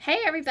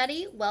Hey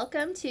everybody,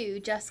 welcome to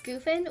Just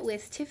Goofin'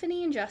 with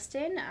Tiffany and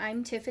Justin.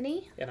 I'm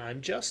Tiffany. And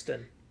I'm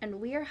Justin. And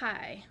we are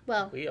high.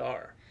 Well, we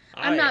are.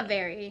 I'm not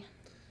very.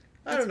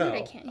 I don't know.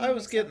 I was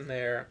myself. getting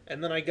there,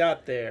 and then I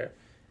got there,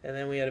 and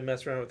then we had to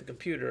mess around with the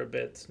computer a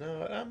bit. So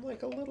now I'm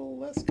like a little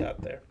less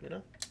got there, you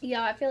know?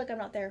 Yeah, I feel like I'm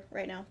not there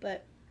right now,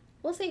 but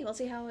we'll see. We'll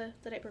see how the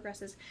night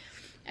progresses.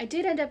 I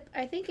ended up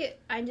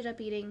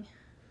eating.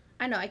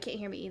 I know, I can't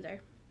hear me either.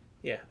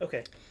 Yeah,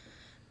 okay.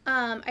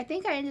 I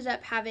think I ended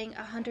up having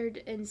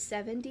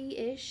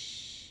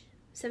 170-ish,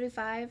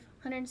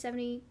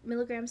 170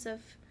 milligrams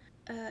of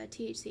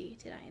THC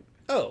tonight.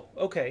 Oh,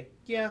 okay.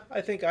 Yeah,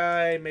 I think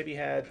I maybe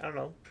had,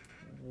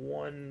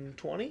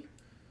 120?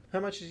 How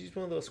much is each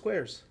one of those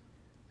squares?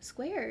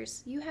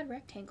 Squares? You had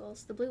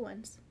rectangles, the blue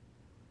ones.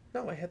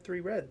 No, I had 3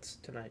 reds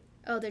tonight.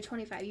 Oh, they're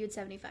 25. You had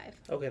 75.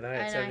 Okay, then I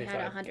had 75. And I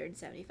had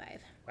 175.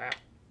 Wow.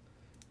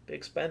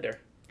 Big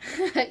spender.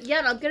 Yeah,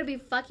 and I'm going to be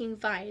fucking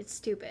fine. It's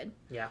stupid.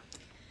 Yeah.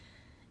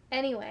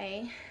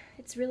 Anyway,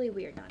 it's really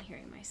weird not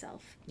hearing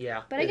myself.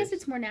 Yeah. But I guess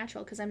it's more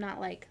natural because I'm not,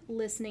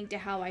 listening to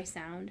how I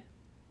sound.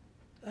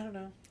 I don't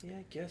know. Yeah,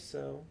 I guess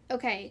so.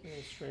 Okay. A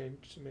little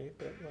strange to me,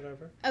 but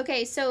whatever.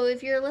 Okay, so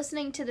if you're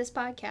listening to this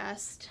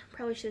podcast,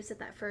 probably should have said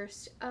that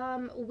first.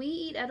 We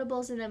eat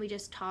edibles and then we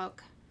just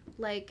talk.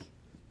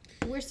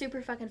 We're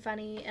super fucking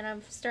funny,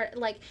 and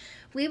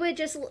we would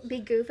just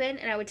be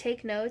goofing, and I would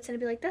take notes, and I'd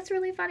be like, that's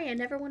really funny, I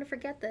never want to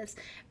forget this.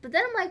 But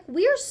then I'm like,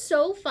 we're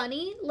so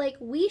funny,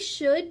 we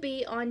should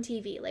be on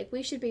TV,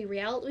 we should be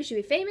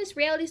famous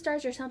reality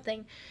stars or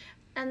something.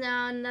 And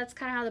then that's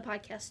kind of how the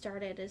podcast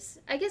started,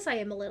 I guess I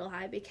am a little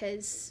high,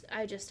 because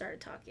I just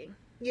started talking.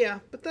 Yeah,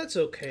 but that's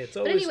okay, it's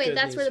always But anyway, good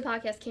that's where the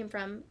podcast came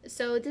from.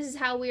 So this is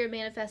how we are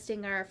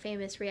manifesting our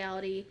famous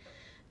reality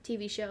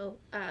TV show,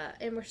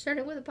 and we're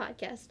starting with a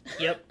podcast.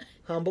 Yep,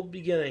 humble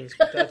beginnings,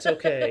 but that's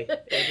okay.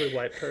 Every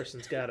white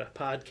person's got a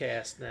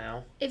podcast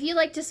now. If you'd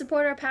like to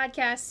support our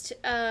podcast,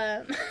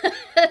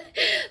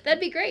 that'd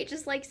be great.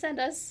 Just send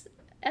us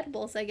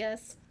edibles, I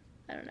guess.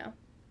 I don't know.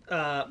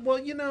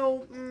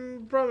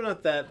 Probably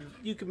not that.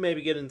 You could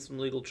maybe get in some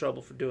legal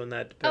trouble for doing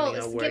that,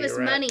 depending on where you're at. Give us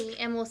money,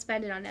 and we'll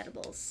spend it on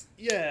edibles.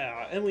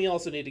 Yeah, and we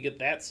also need to get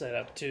that set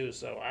up, too,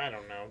 so I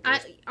don't know.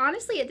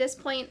 Honestly, at this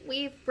point,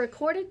 we've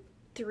recorded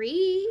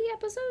 3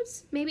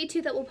 episodes, maybe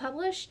 2 that we'll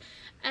publish,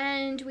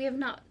 and we have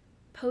not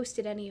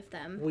posted any of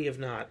them. We have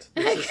not.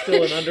 This is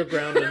still an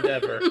underground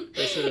endeavor.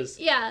 This is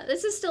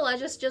still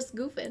just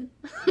goofing.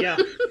 Yeah.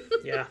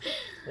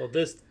 Well,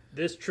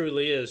 this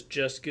truly is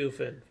Just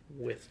Goofing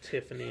with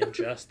Tiffany and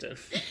Justin.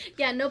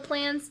 Yeah, no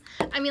plans.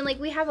 I mean,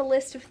 we have a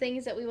list of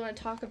things that we want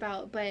to talk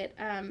about, but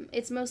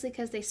it's mostly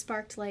because they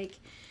sparked a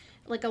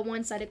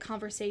one-sided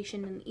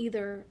conversation in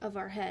either of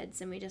our heads,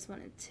 and we just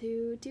wanted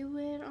to do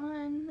it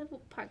on the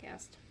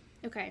podcast.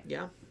 Okay.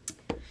 Yeah.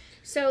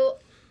 So,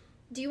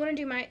 do you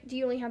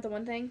only have the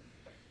one thing?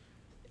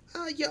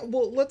 Yeah,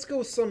 well, let's go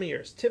with some of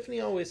yours.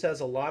 Tiffany always has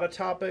a lot of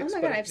topics, oh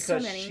my God, I have so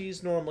many.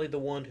 She's normally the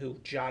one who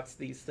jots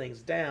these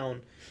things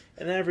down,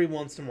 and then every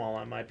once in a while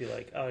I might be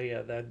like, oh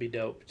yeah, that'd be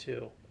dope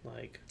too.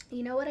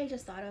 You know what I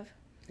just thought of?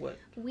 What?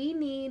 We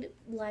need,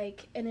 an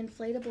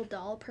inflatable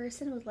doll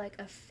person with,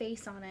 a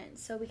face on it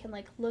so we can,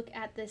 look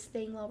at this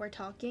thing while we're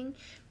talking.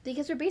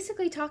 Because we're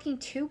basically talking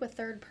to a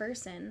third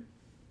persons,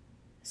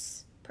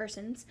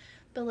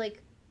 but,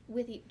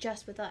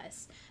 just with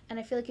us. And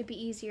I feel like it'd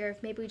be easier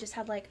if maybe we just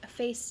have, a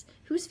face.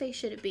 Whose face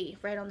should it be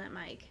right on that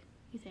mic,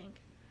 you think?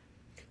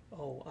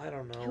 Oh, I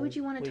don't know. Who would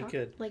you want to talk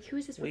to? Who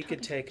is this we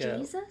could take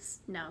Jesus?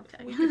 No,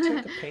 okay. We could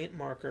take a paint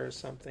marker or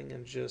something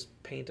and just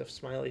paint a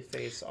smiley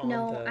face on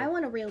I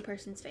want a real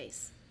person's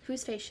face.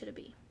 Whose face should it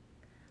be?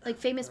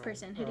 Famous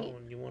person. Who do you...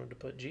 you wanted to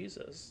put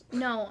Jesus.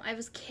 No, I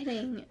was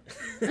kidding.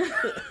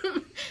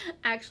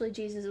 Actually,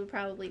 Jesus would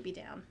probably be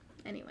down.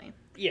 Anyway.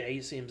 Yeah,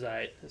 he seems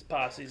alright. His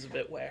posse's a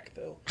bit whack,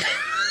 though.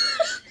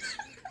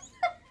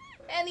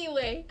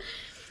 Anyway,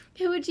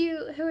 who would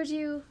you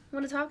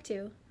want to talk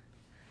to?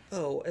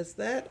 Oh, is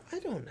that? I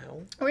don't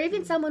know. Or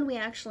even someone we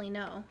actually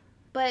know.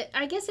 But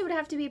I guess it would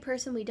have to be a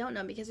person we don't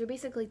know, because we're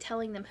basically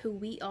telling them who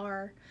we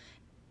are,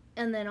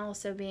 and then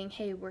also being,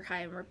 hey, we're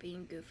high and we're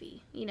being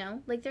goofy, you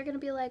know? They're going to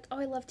be like, oh,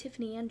 I love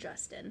Tiffany and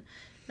Justin,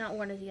 not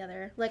one or the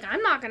other.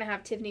 I'm not going to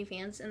have Tiffany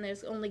fans, and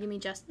there's only going to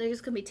be there's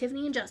going to be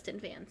Tiffany and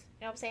Justin fans.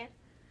 You know what I'm saying?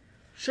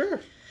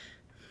 Sure.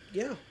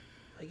 Yeah,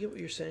 I get what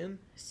you're saying.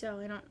 So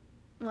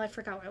I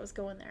forgot why I was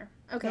going there.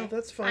 Okay. No,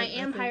 that's fine. I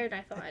am higher than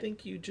I thought. I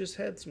think you just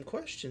had some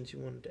questions you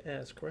wanted to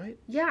ask, right?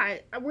 Yeah,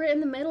 we're in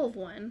the middle of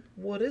one.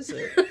 What is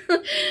it?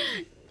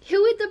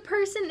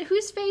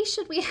 Whose face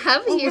should we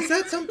have here? Was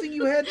that something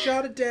you had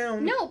jotted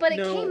down? No, but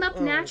it came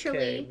up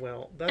naturally. Okay,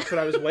 well, that's what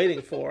I was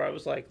waiting for. I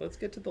was like, let's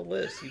get to the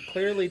list. You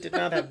clearly did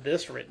not have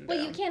this written down.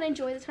 Well, you can't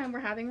enjoy the time we're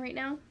having right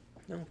now?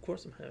 No, of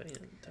course I'm having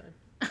it the time.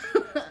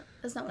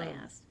 That's not what I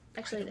asked.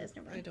 Actually, it is.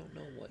 Never mind. I don't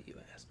know what you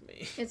asked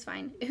me. It's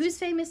fine. Whose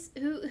face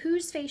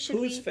should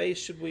Whose face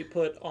should we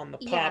put on the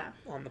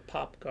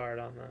pop guard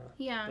on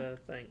the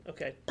thing?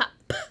 Okay. Pop.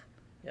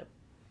 Yep.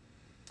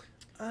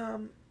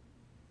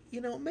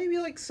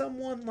 Maybe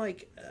someone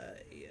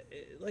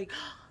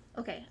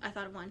Okay, I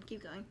thought of one.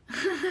 Keep going.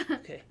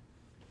 Okay.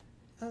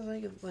 I was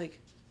thinking, like,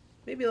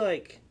 maybe,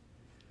 like,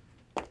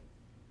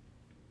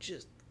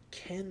 just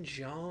Ken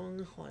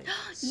Jeong, like...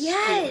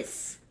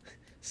 Yes!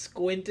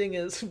 Squinting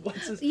as...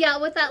 What's his... Yeah,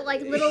 with that,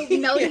 like, little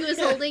note he was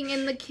Yeah. holding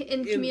in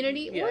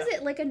Community. Yeah. What was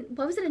it? Like,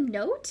 what was it, a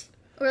note?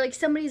 Or, like,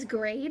 somebody's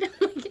grade?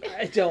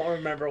 I don't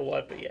remember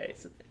what, but yeah.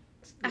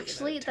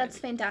 Actually, that's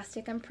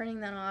fantastic. I'm printing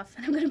that off,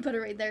 and I'm going to put it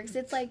right there, because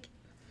it's like,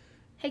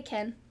 hey,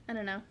 Ken. I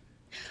don't know.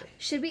 Okay.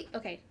 Should we?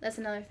 Okay, that's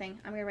another thing.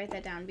 I'm going to write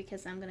that down,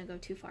 because I'm going to go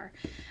too far.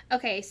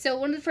 Okay, so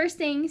one of the first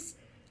things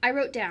I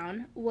wrote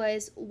down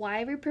was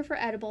why we prefer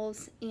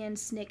edibles and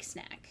Snick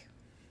Snack.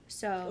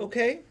 So...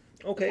 Okay.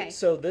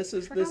 So this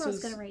is... I forgot what I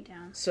was going to write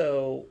down.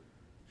 So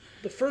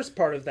the first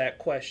part of that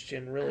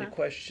question, really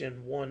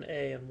question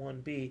 1A and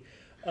 1B,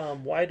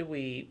 why do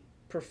we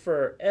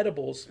prefer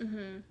edibles?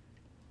 Mm-hmm.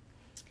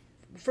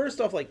 First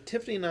off, like,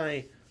 Tiffany and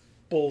I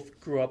both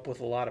grew up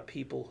with a lot of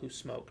people who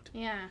smoked.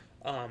 Yeah.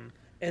 And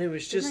it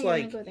was just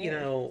like,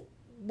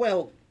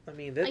 well, I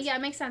mean, that's... yeah,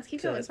 it makes sense.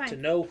 Keep going, it's fine. To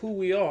know who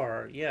we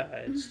are, yeah,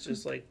 it's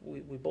just like, we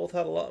both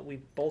had a lot,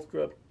 we both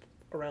grew up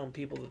around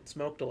people that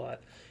smoked a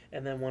lot.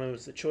 And then when it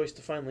was the choice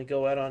to finally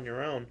go out on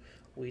your own,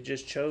 we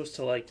just chose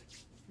to, like,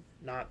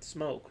 not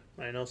smoke.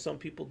 I know some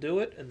people do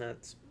it, and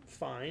that's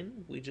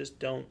fine. We just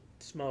don't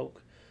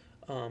smoke.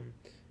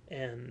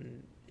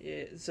 And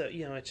so,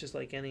 it's just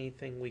like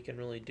anything we can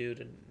really do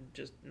to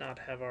just not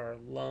have our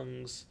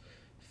lungs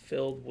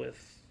filled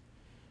with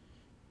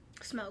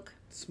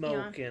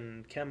smoke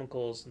and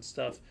chemicals and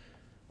stuff.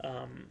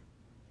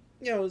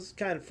 It's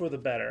kind of for the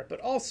better. But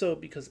also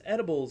because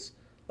edibles,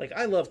 like,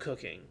 I love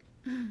cooking.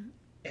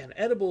 And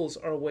edibles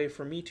are a way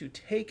for me to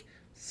take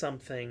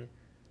something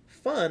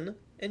fun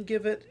and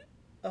give it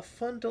a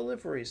fun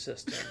delivery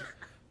system.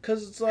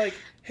 Because it's like,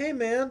 hey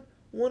man,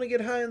 want to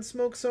get high and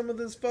smoke some of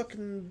this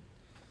fucking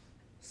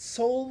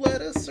soul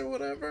lettuce or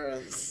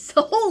whatever?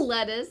 Soul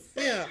lettuce?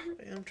 Yeah.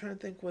 I'm trying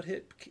to think what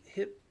hip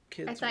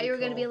kids I thought you were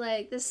going to be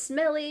like, the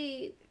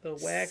smelly the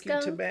wacky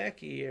skunk.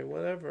 tobacco or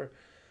whatever.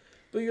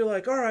 But you're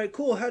like, all right,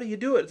 cool. How do you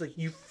do it? It's like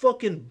you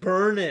fucking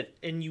burn it,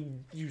 and you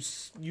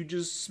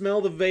just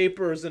smell the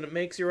vapors, and it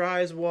makes your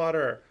eyes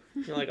water.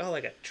 You're like, oh,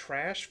 like a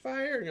trash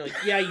fire? And you're like,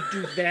 yeah, you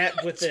do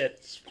that with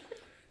it.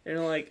 And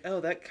you're like, oh,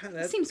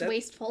 that seems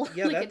wasteful.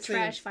 Yeah, like that a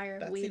trash fire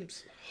of that weed.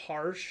 seems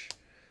harsh.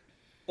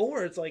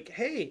 Or it's like,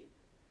 hey,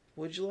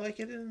 would you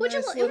like it in a would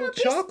nice you little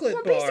chocolate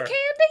bar? Piece of candy?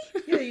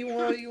 Yeah,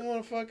 you want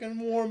a fucking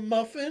warm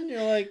muffin?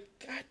 You're like,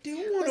 I do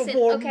want Listen, a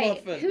warm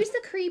muffin. Who's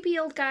the creepy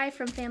old guy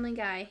from Family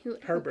Guy?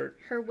 Herbert.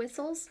 Her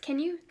whistles. Can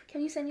you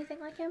say anything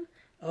like him?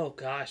 Oh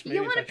gosh, maybe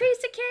you want a piece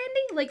of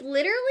candy? Like,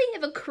 literally,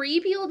 if a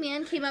creepy old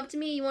man came up to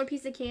me, you want a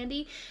piece of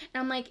candy?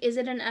 And I'm like, is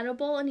it an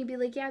edible? And he'd be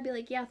like, yeah. I'd be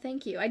like, yeah,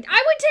 thank you. I would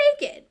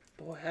take it.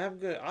 Boy,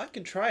 I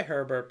can try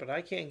Herbert, but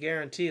I can't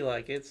guarantee,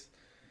 like,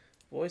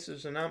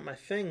 voices are not my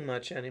thing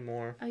much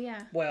anymore. Oh,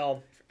 yeah.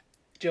 Well,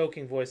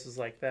 joking voices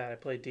like that. I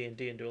play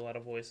D&D and do a lot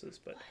of voices,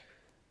 but...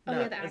 Oh,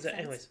 yeah, the accents.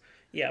 Anyways,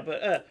 yeah,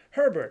 but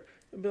Herbert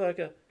would be like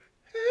hey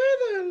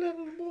there,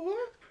 little boy.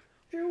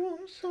 You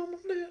want some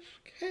of this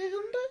candy?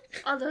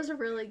 Oh, those are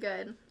really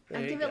good.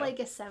 I'd give it go. like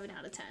a 7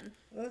 out of 10.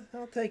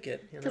 I'll take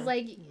it. Because,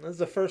 like... This is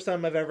the first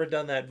time I've ever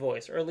done that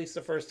voice, or at least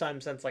the first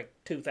time since, like,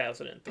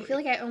 2003. I feel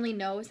like I only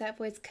know it was that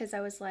voice because I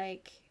was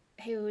like,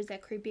 hey, who was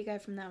that creepy guy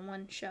from that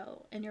one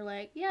show? And you're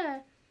like, yeah,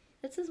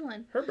 that's his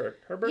one. Herbert.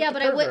 Yeah,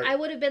 but I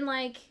would have been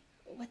like,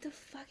 what the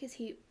fuck is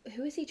he?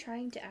 Who is he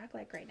trying to act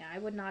like right now? I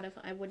would not have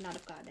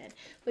gotten it.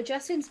 But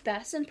Justin's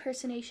best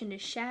impersonation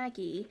is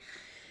Shaggy,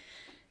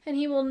 and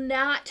he will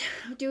not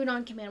do it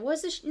on command.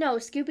 Was this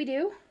Scooby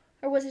Doo,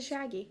 or was it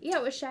Shaggy? Yeah,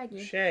 it was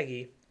Shaggy.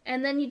 Shaggy.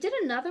 And then you did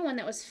another one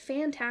that was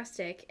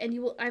fantastic, and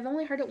I've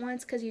only heard it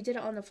once because you did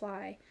it on the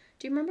fly.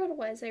 Do you remember what it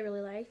was I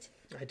really liked?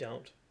 I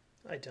don't.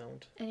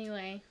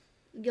 Anyway,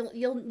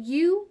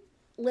 you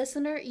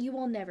listener, you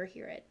will never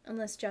hear it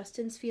unless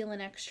Justin's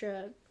feeling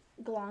extra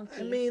glonky.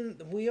 I mean,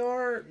 we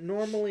are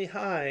normally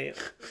high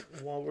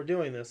while we're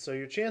doing this, so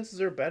your chances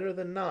are better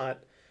than not.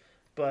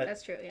 But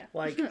that's true, yeah.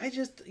 Like, I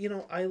just,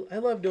 I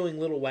love doing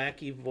little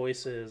wacky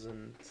voices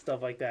and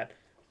stuff like that.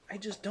 I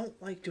just don't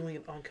like doing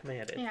it on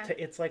command.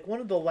 It's like one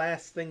of the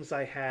last things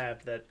I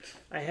have that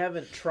I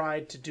haven't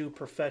tried to do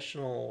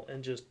professional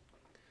and just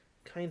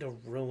kind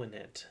of ruin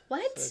it.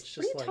 What?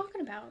 So what are you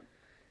talking about?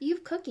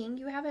 You've cooking.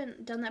 You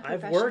haven't done that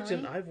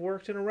professionally. I've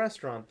worked in a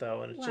restaurant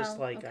though, and it's just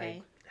like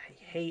okay. I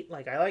hate,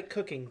 like, I like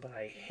cooking, but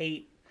I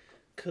hate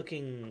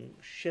cooking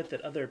shit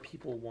that other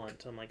people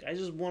want. I'm like, I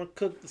just want to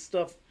cook the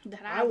stuff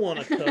that I want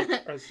to cook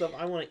or stuff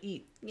I want to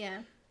eat. Yeah.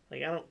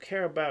 Like, I don't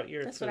care about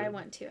your That's food. what I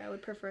want to. I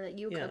would prefer that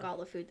you cook all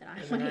the food that I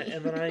want to eat.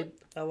 And then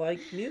I like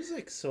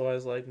music, so I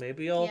was like,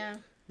 maybe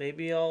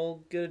I'll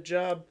get a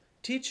job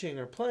teaching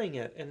or playing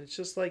it. And it's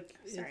just like,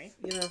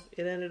 it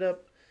ended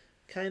up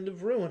kind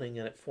of ruining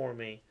it for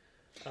me.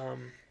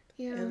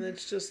 And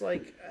it's just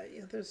like,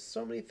 there's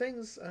so many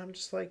things. I'm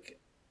just like...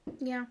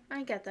 Yeah,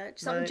 I get that.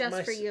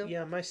 Something for you.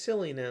 Yeah, my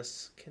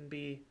silliness can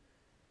be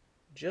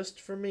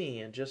just for me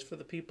and just for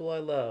the people I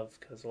love.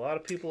 Because a lot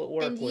of people at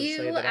work would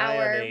say that I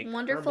am a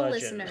wonderful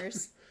curmudgeon.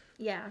 listeners,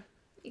 Yeah,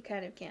 you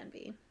kind of can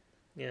be.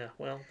 Yeah,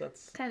 well,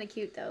 that's Kind of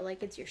cute though.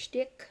 Like it's your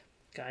shtick.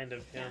 kind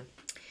of, yeah.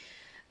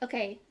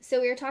 Okay,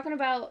 so we were talking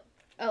about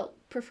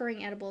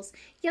preferring edibles.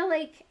 Yeah,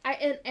 like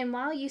and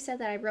while you said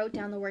that, I wrote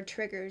down the word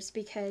triggers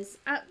because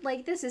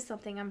like this is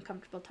something I'm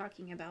comfortable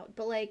talking about.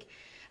 But like,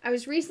 I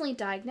was recently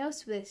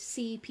diagnosed with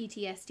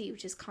CPTSD,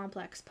 which is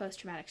complex post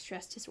traumatic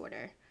stress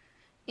disorder,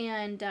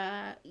 and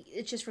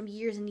it's just from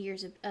years and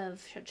years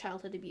of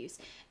childhood abuse.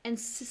 And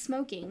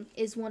smoking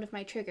is one of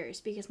my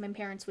triggers because my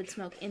parents would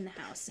smoke in the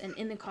house and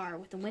in the car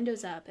with the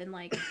windows up and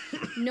like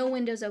no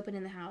windows open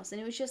in the house, and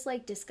it was just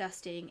like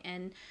disgusting.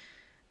 And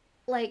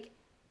like,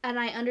 and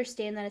I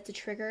understand that it's a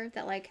trigger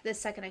that like the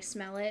second I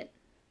smell it,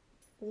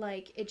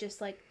 like it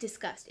just like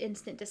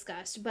instant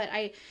disgust. But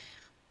I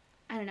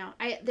don't know.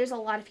 There's a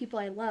lot of people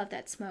I love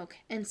that smoke,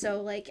 and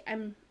so like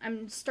I'm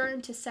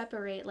starting to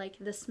separate like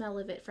the smell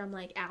of it from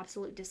like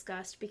absolute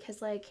disgust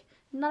because like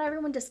not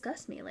everyone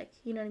disgusts me. Like,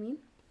 you know what I mean?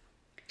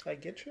 I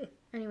get you.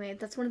 Anyway,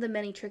 that's one of the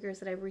many triggers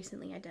that I've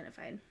recently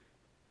identified.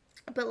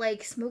 But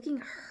like smoking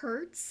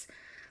hurts.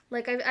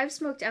 Like I've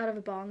smoked out of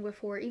a bong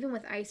before, even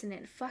with ice in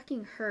it. It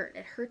fucking hurt.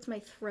 It hurts my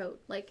throat.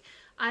 Like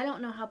I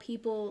don't know how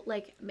people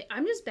like.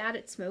 I'm just bad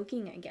at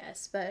smoking, I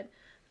guess, but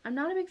I'm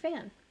not a big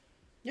fan.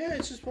 Yeah,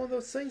 it's just one of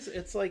those things.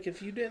 It's like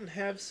if you didn't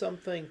have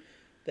something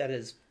that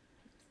is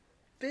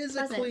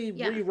physically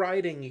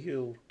rewriting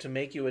you to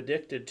make you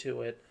addicted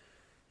to it,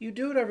 you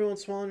do it every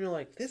once in a while and you're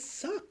like, this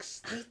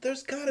sucks.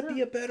 There's got to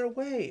be a better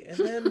way. And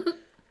then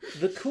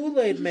the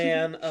Kool-Aid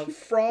man of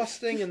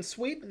frosting and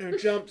sweetener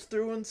jumps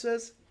through and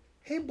says,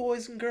 hey,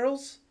 boys and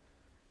girls,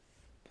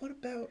 what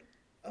about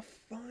a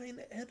fine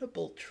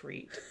edible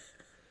treat?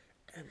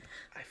 And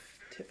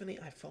Tiffany,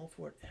 I fall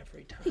for it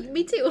every time.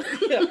 Me too.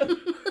 Yeah.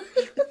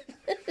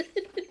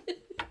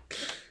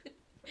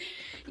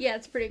 Yeah,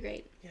 it's pretty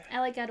great. Yeah. I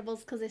like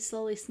edibles because they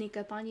slowly sneak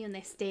up on you and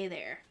they stay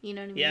there. You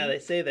know what I mean? Yeah, they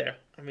stay there.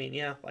 I mean,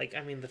 yeah, like,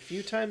 the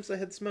few times I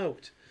had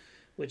smoked,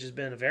 which has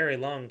been a very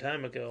long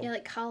time ago. Yeah,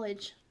 like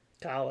college.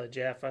 College,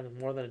 yeah, fucking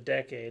more than a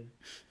decade.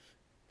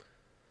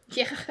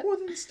 Yeah. More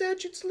than the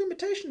statute's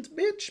limitations,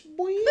 bitch.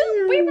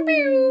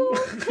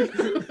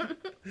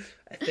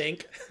 I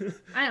think.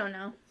 I don't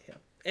know. Yeah.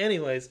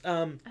 Anyways,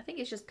 I think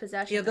it's just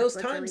possession. Yeah, those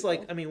times,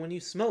 like, I mean, when you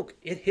smoke,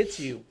 it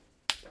hits you.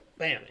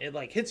 Bam. It,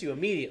 like, hits you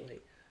immediately.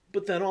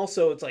 But then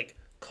also it's, like,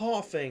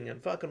 coughing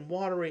and fucking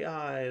watery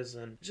eyes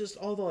and just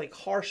all the, like,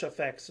 harsh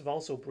effects of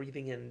also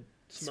breathing in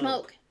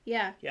smoke.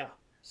 Yeah. Yeah.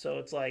 So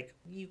it's, like,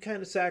 you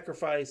kind of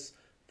sacrifice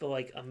the,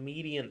 like,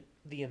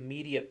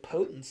 immediate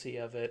potency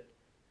of it.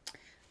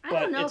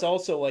 But it's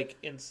also, like,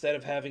 instead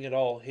of having it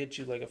all hit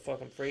you like a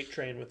fucking freight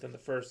train within the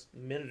first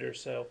minute or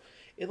so,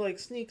 it, like,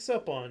 sneaks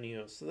up on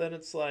you. So then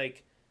it's,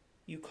 like,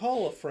 you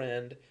call a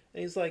friend,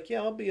 and he's like,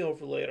 yeah, I'll be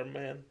over later,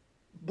 man.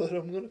 But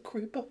I'm going to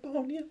creep up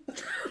on you.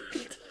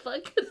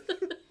 Fuck.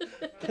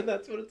 And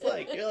that's what it's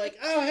like. You're like,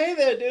 oh, hey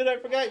there, dude, I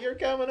forgot you're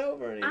coming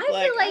over. And he's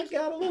like, I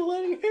got a little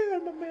of your hair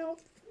in my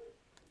mouth.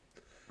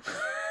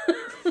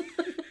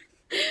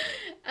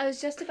 I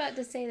was just about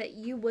to say that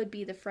you would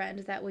be the friend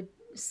that would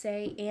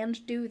say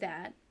and do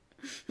that.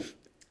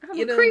 I'm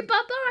gonna creep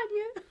up on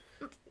you.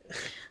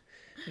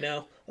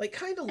 No, like,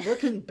 kind of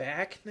looking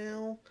back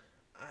now,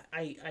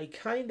 I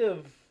kind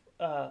of...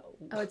 oh,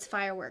 it's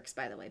fireworks,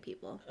 by the way,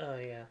 people. Oh,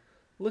 yeah.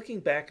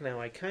 Looking back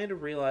now, I kind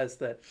of realized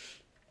that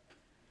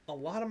a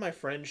lot of my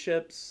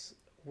friendships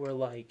were,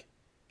 like,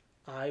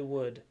 I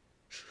would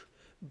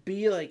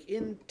be, like,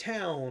 in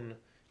town,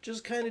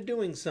 just kind of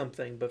doing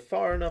something, but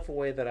far enough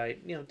away that I,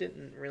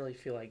 didn't really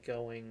feel like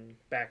going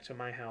back to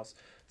my house.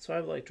 So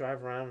I would, like,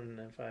 drive around, and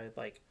if I,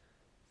 like,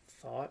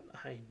 thought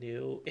I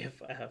knew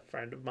if a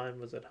friend of mine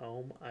was at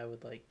home, I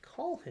would, like,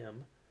 call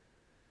him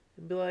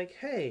and be like,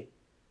 hey,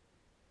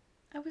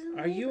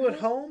 are you at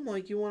home?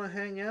 Like, you want to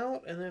hang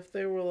out? And if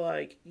they were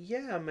like,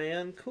 yeah,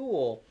 man,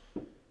 cool.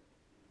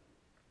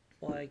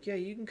 Like, yeah,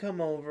 you can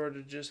come over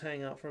to just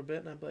hang out for a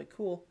bit. And I'd be like,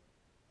 cool.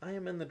 I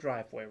am in the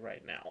driveway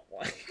right now.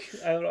 Like,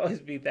 I would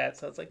always be that.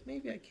 So it's like,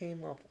 maybe I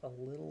came off a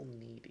little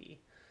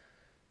needy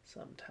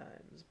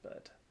sometimes.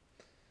 But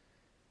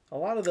a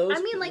lot of those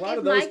people. I mean, like,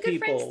 if my good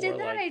friends did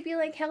that, I'd be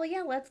like, hell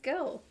yeah, let's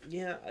go.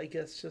 Yeah, I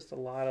guess just I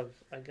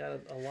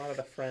got a lot of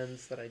the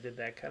friends that I did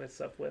that kind of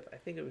stuff with. I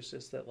think it was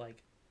just that,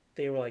 like,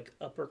 they were, like,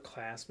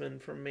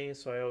 upperclassmen from me,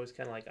 so I always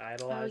kind of, like,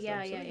 idolized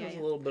them. So I was a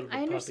little bit of a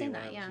puppy when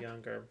I was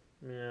younger.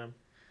 Yeah.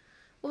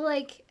 Well,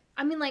 like,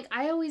 I mean, like,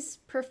 I always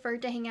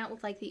preferred to hang out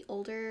with, like, the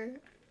older,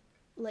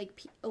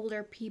 like,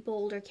 older people,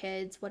 older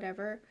kids,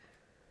 whatever.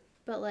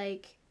 But,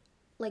 like,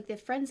 the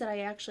friends that I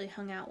actually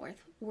hung out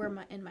with were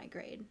in my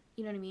grade.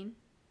 You know what I mean?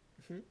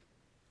 Mm-hmm.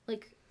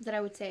 Like, that I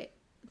would say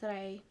that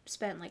I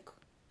spent, like,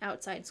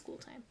 outside school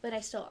time. But I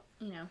still,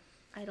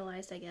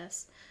 idolized, I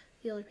guess,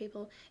 the older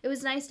people. It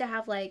was nice to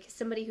have, like,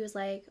 somebody who was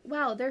like,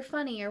 wow, they're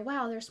funny, or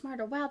wow, they're smart,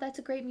 or wow, that's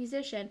a great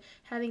musician.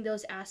 Having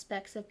those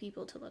aspects of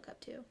people to look up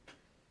to,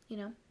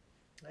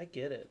 I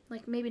get it.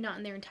 Like, maybe not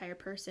in their entire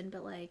person,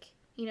 but, like,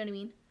 you know what I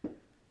mean?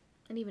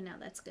 And even now,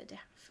 that's good to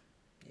have.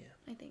 Yeah.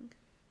 I think.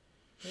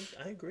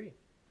 I agree.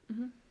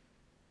 Mm-hmm.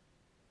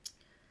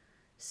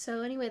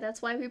 So anyway,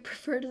 that's why we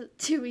prefer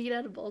to eat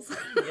edibles.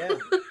 Yeah.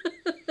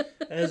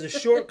 As a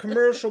short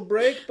commercial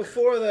break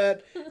before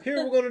that,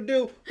 we're going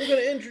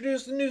to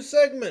introduce a new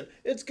segment.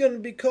 It's going to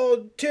be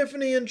called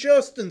Tiffany and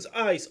Justin's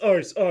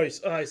Icebreakers.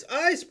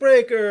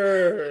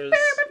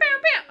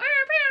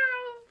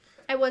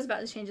 I was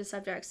about to change the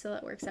subject, so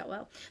that works out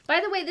well.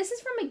 By the way, this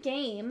is from a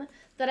game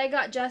that I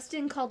got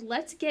Justin called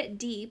Let's Get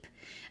Deep.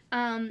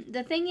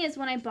 The thing is,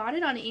 when I bought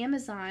it on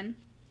Amazon,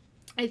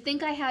 I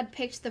think I had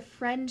picked the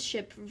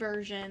friendship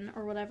version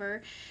or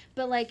whatever,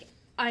 but like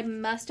I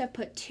must have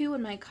put 2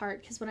 in my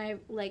cart because when I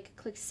like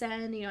clicked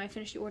send, I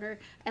finished the order,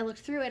 I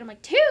looked through it, I'm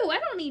like, 2? I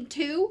don't need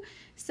 2.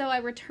 So I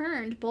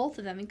returned both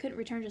of them and couldn't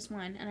return just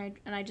one, and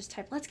I just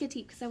typed Let's Get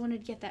Deep because I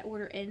wanted to get that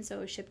order in so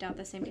it was shipped out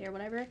the same day or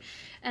whatever.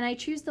 And I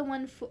chose the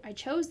one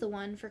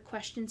for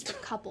questions for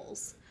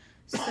couples.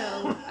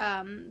 So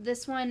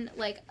this one,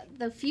 like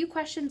the few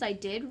questions I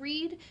did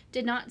read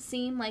did not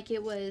seem like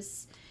it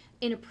was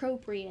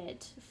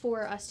inappropriate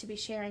for us to be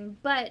sharing,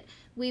 but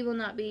we will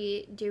not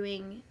be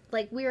doing,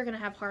 like, we are going to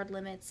have hard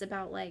limits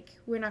about, like,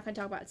 we're not going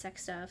to talk about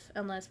sex stuff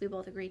unless we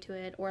both agree to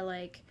it, or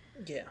like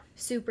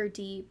super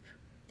deep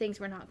things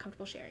we're not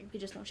comfortable sharing. We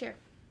just won't share.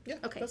 Yeah.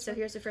 Okay, so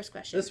here's the first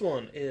question. This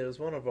one is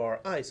one of our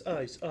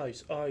icebreakers.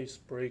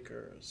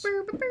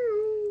 Brr, brr, brr.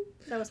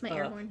 That was my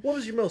air horn. What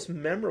was your most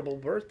memorable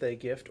birthday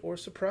gift or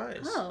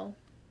surprise? Oh,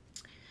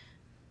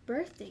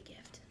 birthday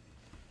gift.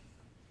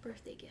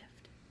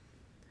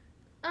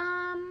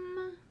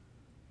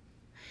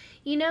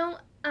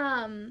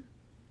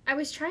 I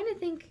was trying to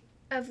think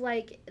of,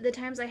 like, the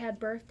times I had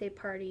birthday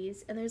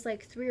parties, and there's,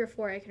 like, 3 or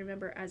 4 I can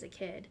remember as a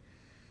kid.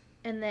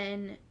 And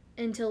then,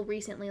 until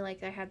recently,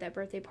 like, I had that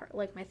birthday party,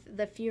 like,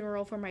 the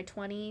funeral for my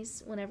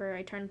 20s, whenever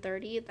I turned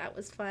 30, that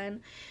was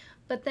fun.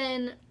 But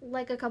then,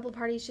 like, a couple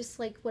parties, just,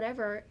 like,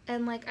 whatever.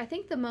 And, like, I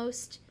think the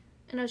most,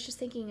 and I was just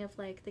thinking of,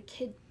 like, the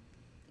kid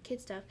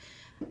stuff.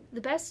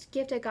 The best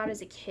gift I got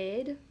as a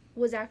kid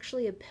was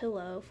actually a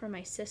pillow from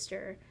my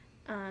sister.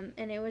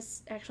 And it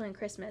was actually on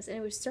Christmas, and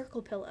it was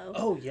Circle Pillow.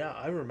 Oh, yeah,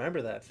 I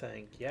remember that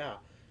thing, yeah.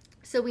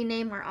 So we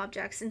name our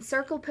objects, and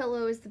Circle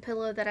Pillow is the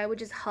pillow that I would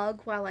just hug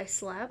while I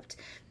slept,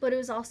 but it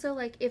was also,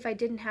 like, if I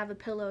didn't have a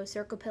pillow,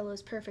 Circle Pillow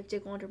is perfect to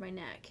go under my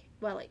neck.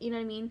 Well, like, you know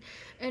what I mean?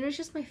 And it was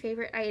just my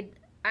favorite. I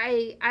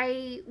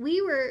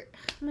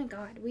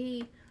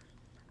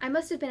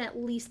must have been at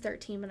least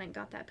 13 when I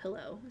got that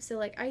pillow. So,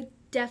 like, I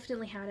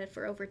definitely had it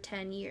for over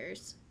 10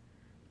 years,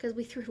 because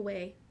we threw it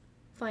away.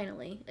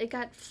 Finally, it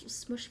got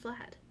smushed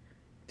flat.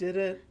 Did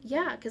it?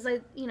 Yeah, because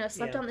I,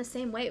 slept on the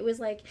same way. It was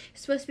like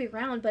supposed to be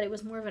round, but it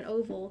was more of an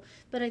oval.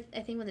 But I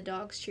think when the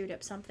dogs chewed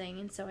up something,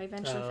 and so I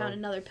eventually found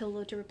another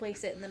pillow to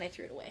replace it, and then I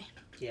threw it away.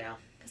 Yeah.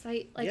 Because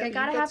I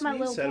gotta have my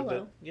little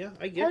pillow. Yeah,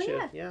 I get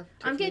you. Yeah.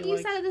 I'm getting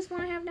used out of this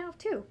one I have now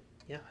too.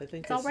 Yeah, I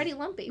think it's already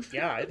lumpy.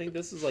 Yeah, I think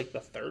this is like the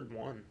 3rd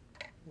one.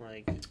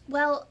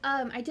 Well,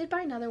 I did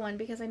buy another one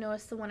because I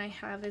noticed the one I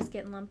have is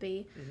getting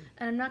lumpy,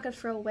 and I'm not gonna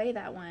throw away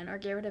that one or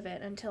get rid of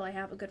it until I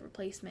have a good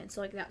replacement.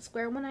 So, like, that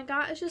square one I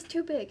got is just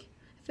too big.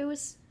 If it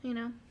was,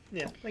 Yeah,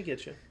 I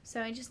get you.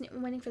 So I'm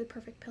waiting for the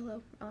perfect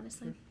pillow,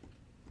 honestly.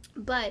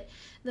 But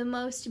the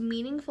most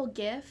meaningful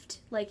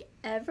gift, like,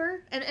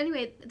 ever, and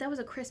anyway, that was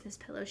a Christmas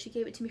pillow. She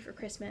gave it to me for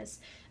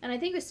Christmas, and I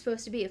think it was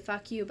supposed to be a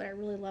fuck you, but I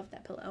really loved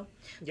that pillow.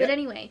 Yep. But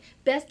anyway,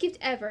 best gift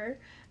ever.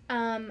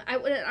 I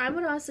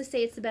would honestly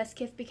say it's the best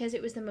gift because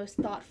it was the most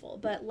thoughtful.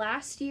 But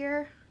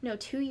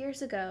 2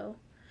 years ago,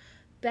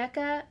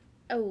 Becca,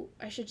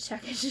 I should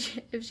check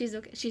if she's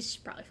okay. She's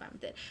probably fine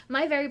with it.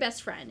 My very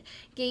best friend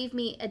gave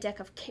me a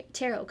deck of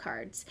tarot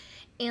cards.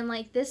 And,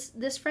 like,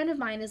 this friend of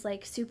mine is,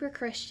 like, super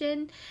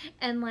Christian.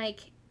 And,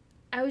 like,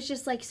 I was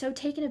just, like, so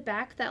taken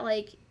aback that,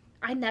 like,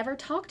 I never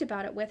talked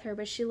about it with her,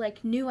 but she,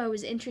 like, knew I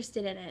was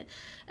interested in it.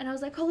 And I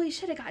was like, holy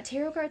shit, I got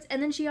tarot cards.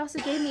 And then she also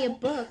gave me a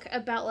book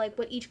about, like,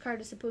 what each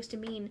card is supposed to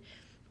mean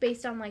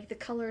based on, like, the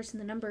colors and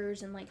the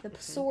numbers and, like, the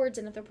swords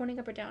and if they're pointing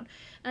up or down.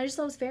 And I just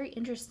thought it was very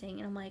interesting.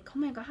 And I'm like, oh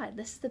my god,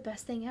 this is the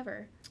best thing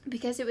ever.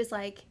 Because it was,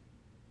 like,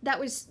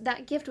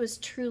 that gift was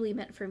truly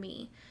meant for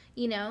me,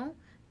 to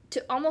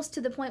almost to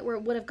the point where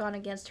it would have gone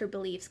against her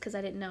beliefs because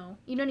I didn't know.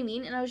 You know what I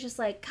mean? And I was just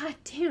like, god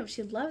damn,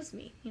 she loves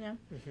me,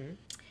 Mm-hmm.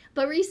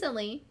 But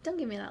recently, don't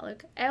give me that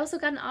look, I also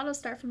got an auto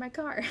start for my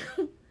car.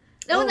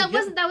 That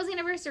was the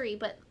anniversary,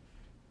 but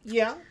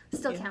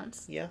still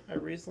counts. Yeah, I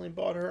recently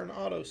bought her an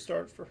auto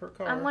start for her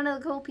car. I'm one of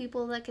the cool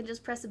people that can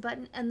just press a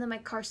button and then my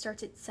car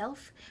starts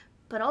itself.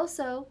 But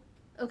also,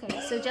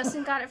 okay, so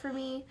Justin got it for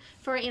me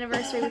for our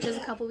anniversary, which was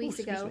a couple weeks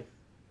ago.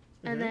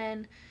 Mm-hmm.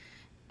 And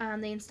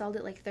then they installed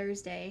it like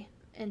Thursday,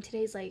 and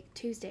today's like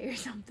Tuesday or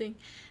something.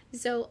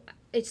 So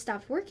it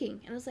stopped working,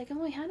 and I was like,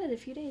 oh, I had it a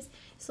few days.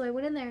 So I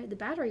went in there, the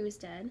battery was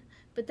dead,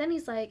 but then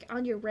he's like,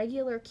 on your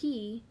regular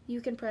key, you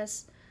can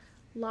press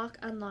lock,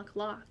 unlock,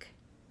 lock,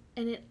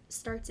 and it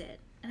starts it.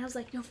 And I was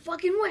like, no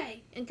fucking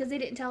way! And because they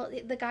didn't tell,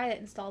 the guy that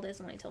installed it is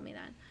the one who told me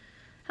that.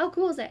 How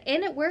cool is that?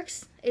 And it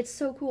works. It's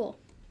so cool.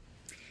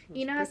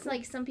 That's how it's cool.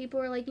 Like some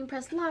people are like, you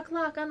press lock,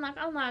 lock, unlock,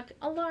 unlock,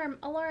 alarm,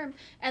 alarm,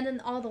 and then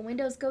all the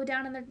windows go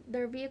down in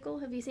their vehicle.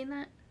 Have you seen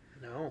that?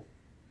 No.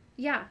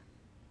 Yeah.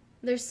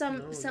 There's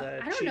some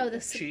I don't know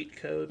this cheat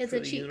code it's for a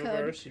the cheat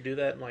universe. code. You do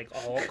that and like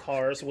all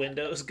cars'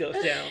 windows go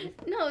down.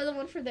 No, the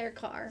one for their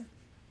car.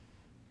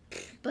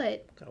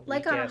 But What kind of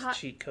like weak on a ass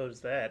cheat code is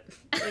that?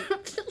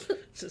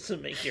 Just to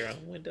make your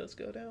own windows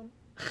go down.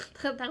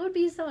 That would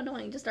be so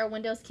annoying. Just our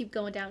windows keep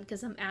going down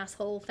because some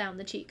asshole found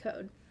the cheat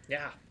code.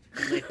 Yeah.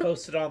 And they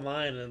post it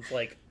online and it's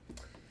like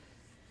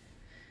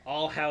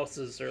all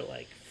houses are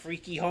like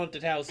freaky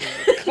haunted houses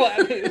with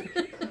clapping.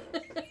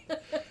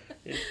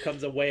 It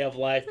becomes a way of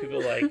life.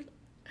 People are like,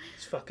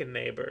 these fucking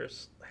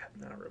neighbors have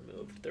not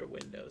removed their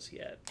windows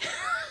yet.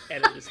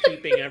 And it is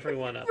keeping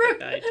everyone up at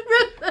night.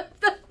 Remove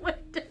the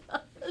windows.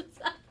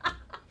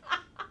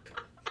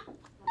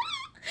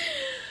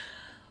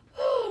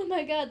 Oh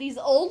my god, these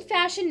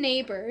old-fashioned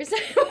neighbors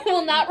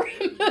will not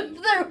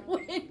remove their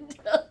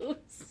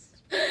windows.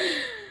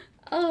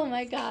 Oh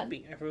my god.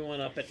 Keeping everyone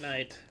up at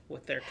night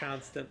with their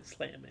constant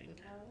slamming.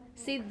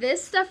 See,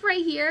 this stuff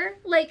right here,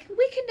 like,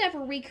 we could never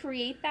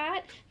recreate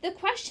that. The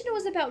question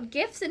was about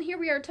gifts, and here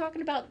we are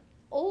talking about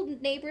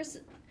old neighbors,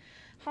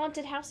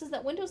 haunted houses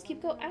that windows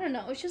keep going. I don't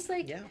know. It's just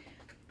like, Yeah.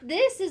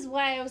 This is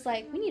why I was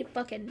like, we need to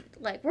fucking,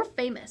 like, we're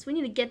famous. We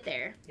need to get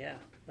there. Yeah.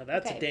 Now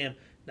that's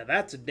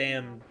a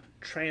damn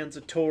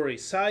transitory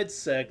side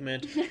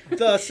segment.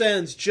 Thus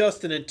ends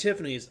Justin and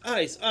Tiffany's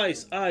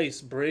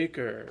Ice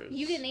Breakers.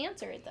 You didn't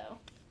answer it, though.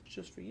 It's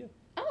just for you.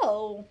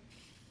 Oh.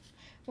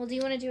 Well, do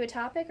you want to do a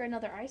topic or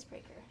another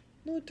icebreaker?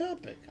 No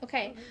topic.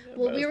 Okay.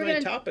 Well, Well, we were going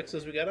going to to... topics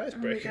as we got we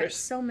icebreakers. got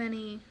so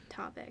many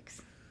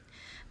topics.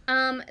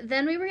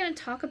 Then we were going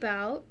to talk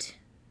about...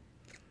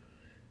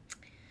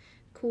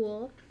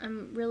 Cool.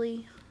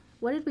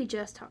 What did we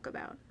just talk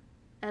about?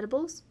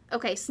 Edibles?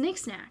 Okay, Snick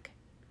Snack.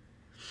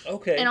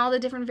 Okay. And all the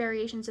different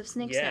variations of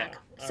Snick Snack.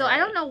 So I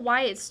don't know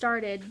why it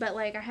started, but,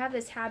 like, I have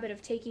this habit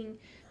of taking,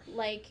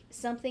 like,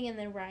 something and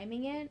then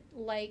rhyming it.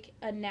 Like,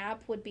 a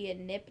nap would be a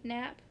nip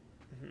nap.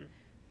 Mm-hmm.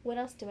 What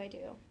else do I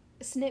do?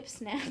 Snip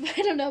snap.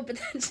 I don't know, but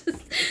that's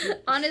just...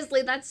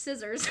 Honestly, that's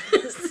scissors.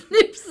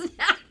 Snip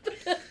snap.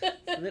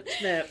 Snip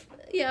snap.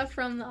 Yeah,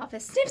 from The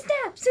Office. Snip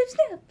snap! Snip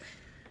snap!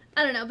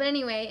 I don't know, but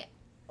anyway,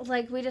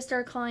 like, we just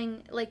started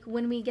calling... Like,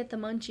 when we get the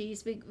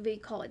munchies, we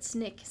call it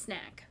Snick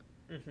Snack.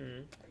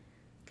 Mm-hmm.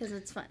 Because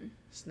it's fun.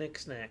 Snick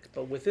snack.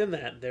 But within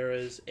that, there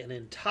is an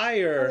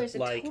entire, there's a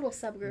total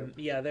subgroup.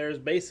 Yeah, there's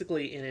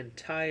basically an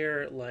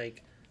entire,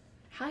 like...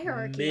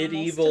 Hierarchy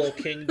medieval almost.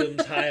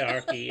 kingdoms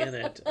hierarchy in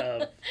it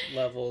of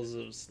levels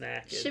of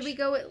snackage. Should we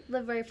go with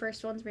the very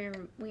first ones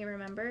we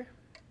remember?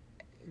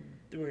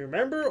 Do we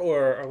remember,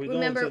 or are we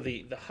Remember- going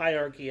through the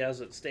hierarchy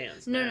as it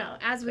stands No, now?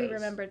 as we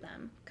remembered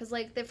them. Because,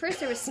 like, first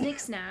there was Snick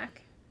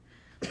Snack,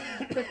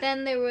 but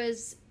then there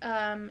was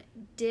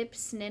Dip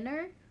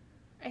Sninner,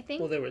 I think.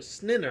 Well, there was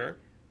Sninner,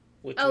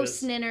 which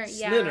Sninner,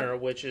 yeah. Sninner,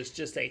 which is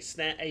just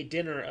a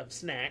dinner of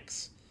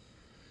snacks.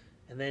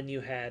 And then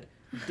you had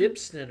Dip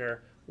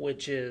Sninner,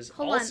 which is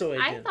Hold also on.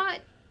 a I dinner. thought...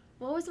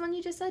 What was the one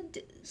you just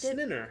said?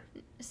 Sninner.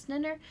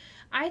 Sninner?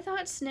 I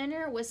thought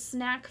Sninner was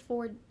snack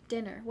for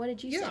dinner. What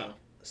did you say? Yeah,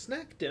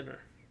 snack dinner.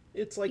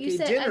 It's like You a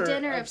said dinner, a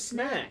dinner of of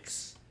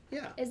snacks.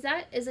 Yeah.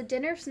 Is a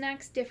dinner of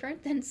snacks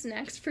different than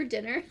snacks for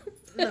dinner?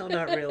 No,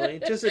 not really.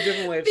 Just a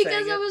different way of Because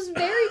saying it. I was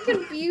very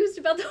confused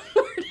about the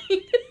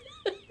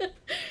wording.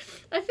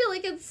 I feel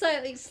like it's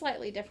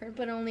slightly different,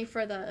 but only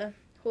for the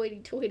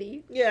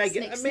hoity-toity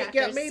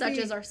snackers such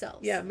as ourselves.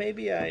 Yeah,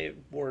 maybe I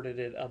worded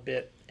it a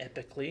bit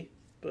epically,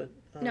 but...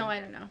 No, I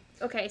don't know.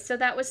 Okay, so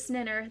that was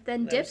Sninner,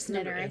 then Dip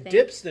Sninner, I and think.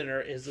 Dip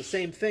Sninner is the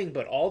same thing,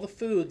 but all the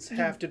foods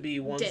have to be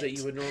ones that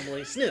you would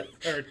normally snip,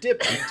 or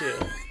dip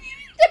into.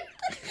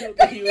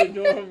 That you would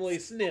normally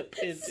snip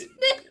into.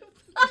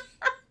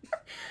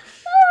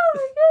 Oh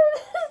my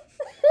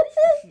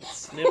god.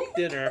 Snip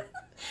dinner.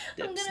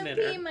 Dip I'm gonna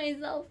Sninner. pee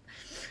myself.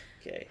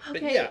 Okay.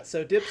 But yeah,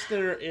 so Dip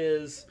Sninner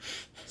is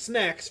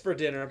snacks for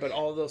dinner, but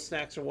all of those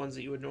snacks are ones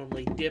that you would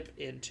normally dip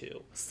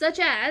into. Such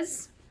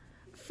as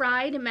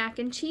fried mac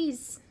and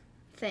cheese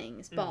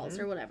things, balls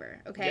or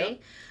whatever, okay?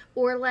 Yep.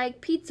 Or like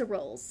pizza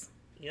rolls.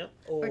 Yep.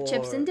 Or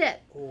chips and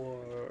dip.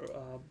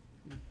 Or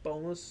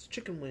boneless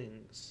chicken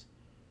wings.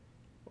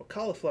 Or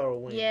cauliflower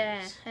wings.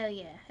 Yeah, hell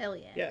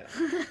yeah. Yeah,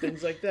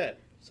 things like that.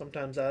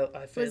 Sometimes I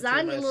fancy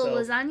myself. Little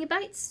lasagna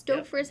bites.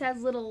 Stouffer's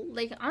has little,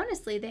 like,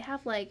 honestly, they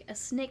have, like, a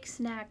Snick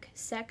Snack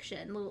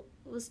section.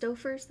 Was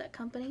Stouffer's that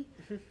company?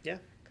 Yeah.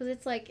 Because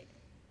it's like,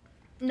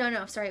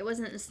 no, sorry, it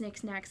wasn't a Snick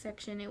Snack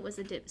section. It was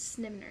a Dip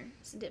Sninner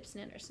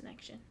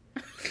section.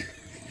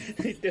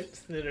 Dip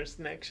Sninner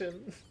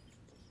section.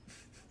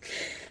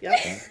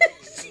 Yeah.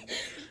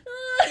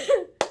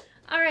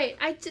 All right,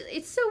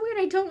 it's so weird.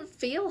 I don't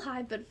feel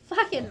high, but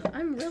fucking,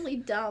 I'm really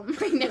dumb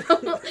right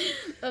now.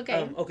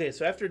 Okay. Okay,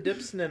 so after Dip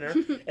Sninner,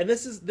 and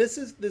this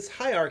is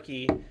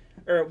hierarchy,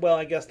 or well,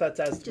 I guess that's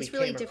as just we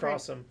really came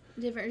across them.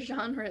 Different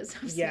genres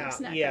of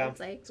snack. Yeah. I would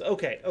say. So,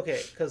 okay,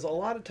 because a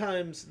lot of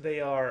times they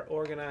are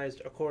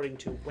organized according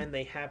to when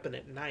they happen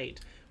at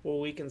night, where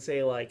we can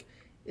say like,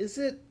 is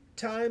it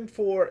time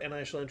for? And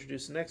I shall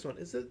introduce the next one.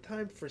 Is it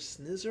time for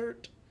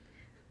Snizzert?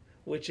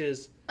 Which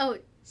is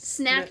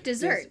Snack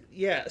dessert.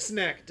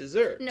 Snack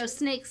dessert. No,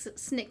 snick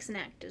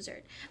snack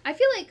dessert. I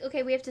feel like,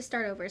 okay, we have to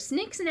start over.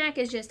 Snick snack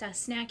is just a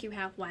snack you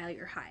have while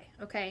you're high,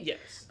 okay?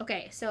 Yes.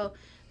 Okay, so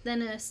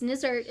then a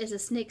snizzert is a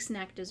snick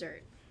snack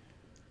dessert,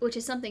 which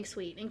is something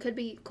sweet and could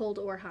be cold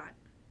or hot.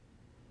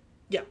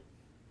 Yeah.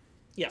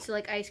 Yeah. So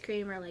like ice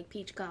cream or like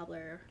peach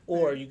cobbler.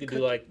 Or you could do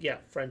like,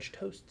 French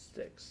toast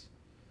sticks.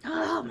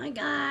 Oh my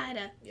god.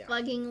 I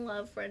fucking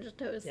love French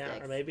toast sticks.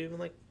 Yeah, or maybe even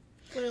like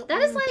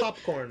that is like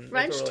popcorn.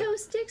 French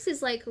toast sticks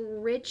is like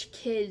rich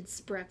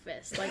kids'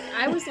 breakfast. Like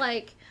I was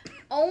like,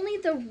 only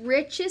the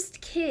richest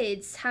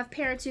kids have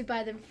parents who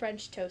buy them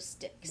French toast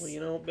sticks.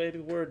 Well, baby,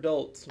 we're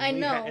adults. I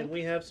know. And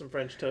we have some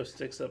French toast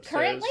sticks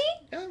upstairs. Currently?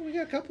 Yeah, we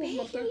got a couple of them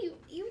up there.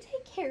 You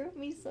take care of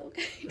me so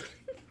good.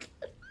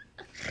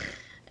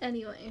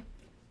 Anyway,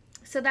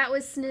 so that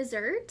was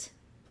snizzert.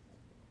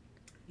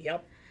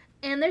 Yep.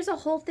 And there's a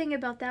whole thing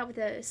about that with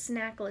a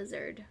snack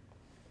lizard.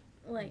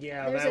 Like,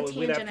 there's a tangent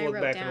we'd have to look I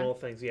wrote back down. on all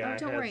things. Yeah, oh,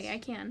 don't worry, I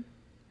can.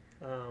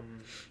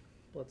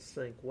 Let's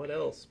think. What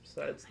else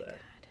besides that?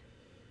 God.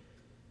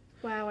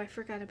 Wow, I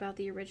forgot about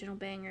the original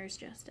bangers,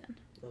 Justin.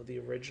 Oh, the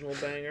original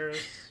bangers.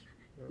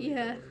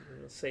 Yeah.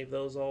 Save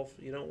those all.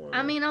 You don't want.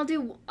 I mean,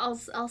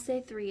 I'll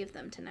say 3 of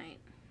them tonight.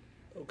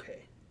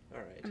 Okay.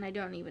 All right. And I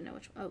don't even know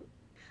which one.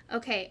 Oh,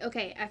 okay.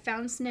 I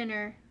found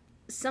Sninner.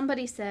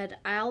 Somebody said,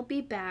 "I'll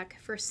be back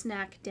for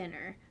snack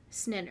dinner."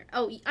 Sninner.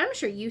 Oh, I'm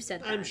sure you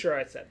said that. I'm sure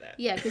I said that.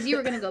 Yeah, because you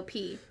were gonna go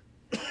pee.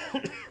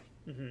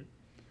 Mm-hmm.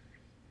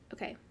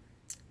 Okay.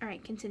 All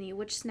right. Continue.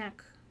 Which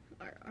snack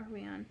are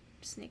we on?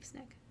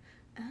 Snack.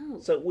 Oh.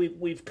 So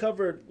we've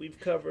covered.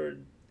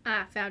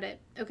 Ah, found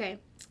it. Okay.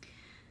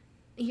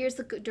 Here's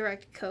the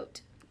direct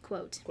quote.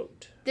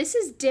 This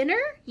is dinner?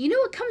 You know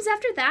what comes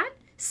after that?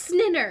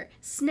 Sninner,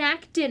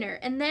 snack dinner,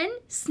 and then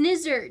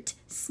snizzert,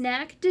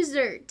 snack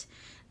dessert.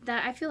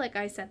 That I feel like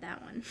I said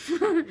that one.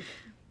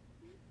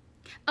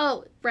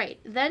 Oh, right.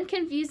 Then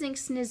confusing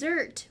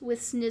snizzert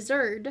with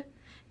snizzerd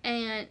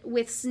and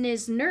with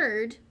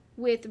sniznerd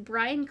with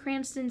Bryan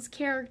Cranston's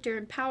character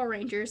in Power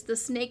Rangers, the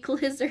snake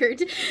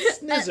lizard.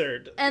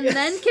 Snizzard. And yes.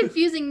 Then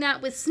confusing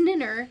that with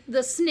Sninner,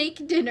 the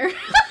snake dinner.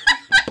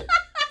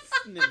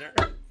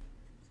 Sninner.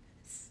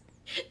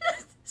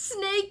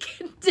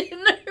 Snake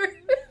dinner.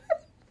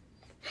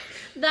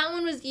 That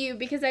one was you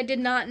because I did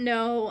not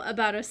know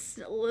about a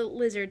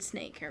lizard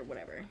snake or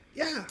whatever.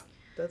 Yeah.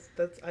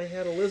 That's. I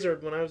had a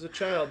lizard when I was a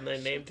child, and I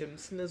named him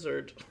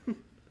Snizzard.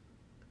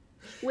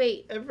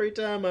 Wait. Every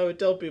time I would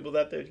tell people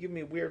that, they would give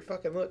me weird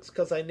fucking looks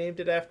because I named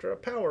it after a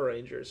Power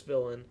Rangers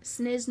villain.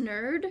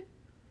 Sniznerd?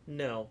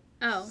 No.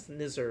 Oh.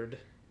 Snizzard.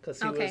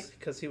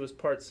 Because he was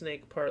part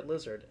snake, part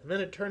lizard. And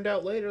then it turned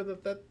out later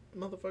that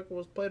motherfucker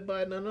was played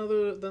by none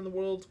other than the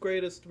world's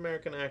greatest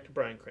American actor,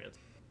 Bryan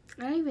Cranston.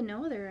 I don't even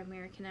know other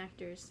American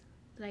actors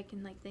that I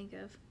can, think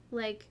of.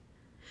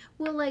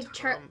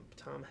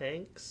 Tom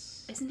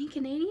Hanks. Isn't he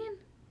Canadian?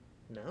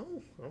 No,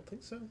 I don't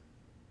think so.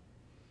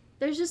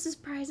 There's just a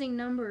surprising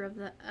number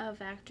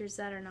of actors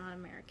that are not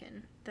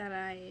American that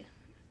I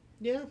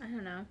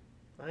don't know.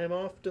 I am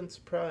often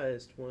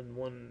surprised when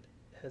one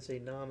has a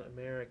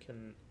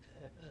non-American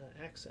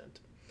accent.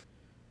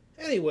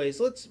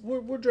 Anyways,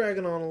 we're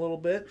dragging on a little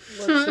bit.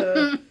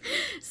 Let's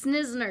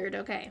Sniznerd,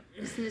 okay.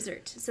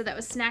 Snizzert. So that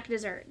was snack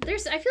dessert. I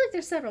feel like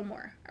there's several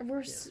more.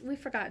 We've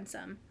forgotten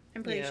some.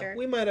 I'm pretty sure.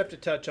 We might have to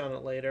touch on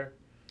it later.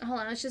 Hold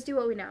on, let's just do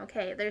what we know.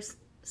 Okay, there's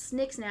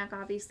snick snack,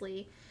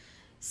 obviously.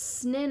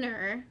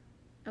 Sninner,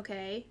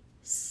 okay.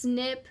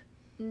 Snip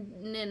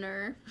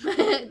ninner.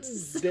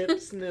 Dip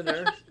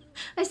sninner.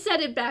 I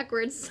said it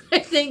backwards, I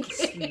think.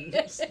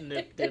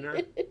 Snip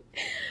dinner.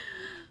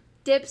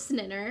 Dip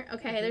sninner.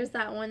 Okay, there's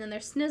that one. Then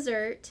there's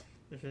snizzert.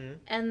 Mm-hmm.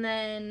 And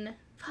then,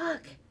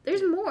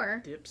 there's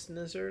more. Dip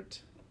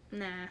snizzert?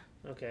 Nah.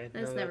 Okay.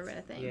 That's never been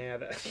a thing. Yeah,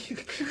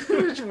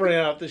 just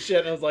ran off the shit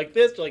and I was like,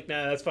 this? Like,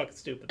 nah, that's fucking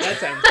stupid. That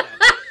sounds bad.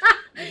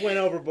 You went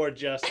overboard,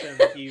 Justin.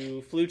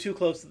 You flew too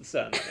close to the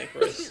sun,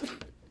 Nicholas.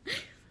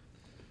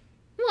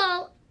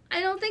 Well, I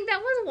don't think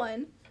that was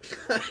one.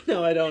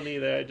 No, I don't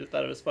either. I just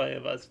thought it was funny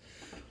of us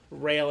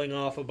railing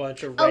off a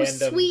bunch of random...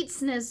 Oh, sweet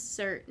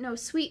snizzert. No,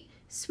 sweet,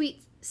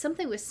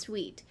 something with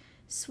sweet.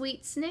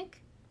 Sweet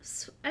snick?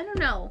 I don't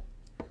know.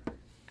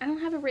 I don't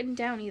have it written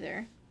down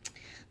either.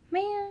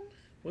 Man.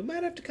 We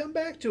might have to come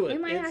back to it. We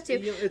might have to.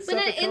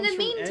 But in the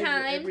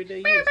meantime,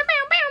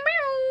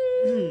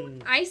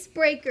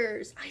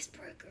 icebreakers.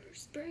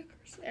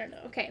 I don't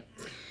know. Okay.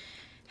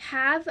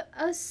 Have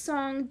a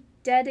song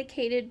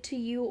dedicated to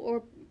you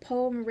or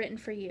poem written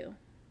for you.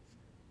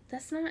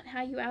 That's not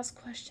how you ask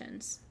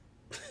questions.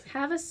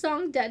 Have a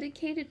song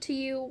dedicated to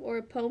you or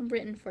a poem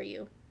written for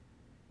you.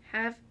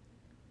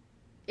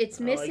 It's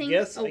missing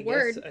a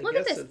word. Look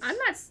at this.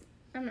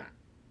 I'm not.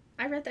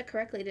 I read that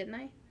correctly, didn't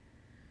I?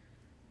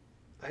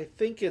 I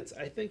think it's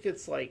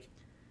like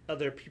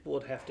other people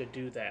would have to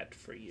do that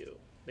for you.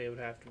 They would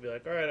have to be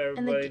like, all right,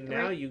 everybody,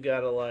 you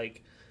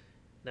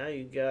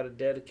gotta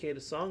dedicate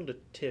a song to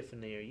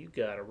Tiffany, or you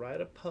gotta write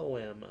a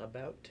poem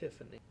about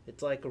Tiffany.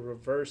 It's like a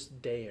reverse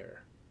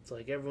dare. It's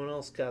like everyone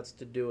else got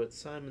to do it.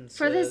 Simon says...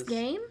 For this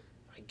game?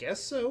 I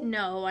guess so.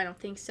 No, I don't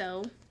think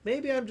so.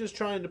 Maybe I'm just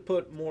trying to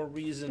put more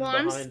reason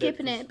behind behind it. I'm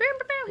skipping it. We're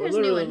Here's a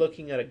new literally one.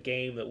 looking at a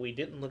game that we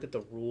didn't look at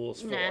the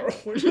rules for. Nah.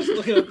 We're just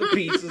looking at the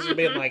pieces and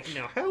being like,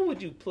 now, how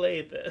would you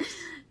play this?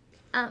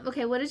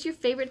 Okay, what is your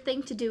favorite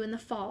thing to do in the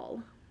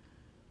fall?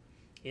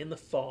 In the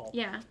fall.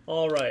 Yeah.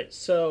 All right.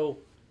 So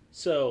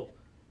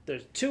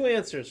there's two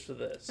answers for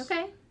this.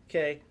 Okay.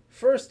 Okay.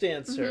 First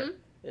answer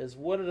is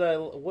what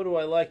do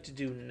I like to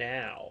do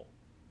now?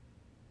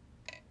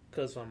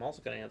 Because I'm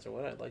also going to answer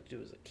what I'd like to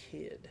do as a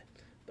kid.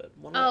 But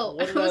what do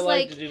I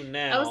like to do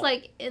now? I was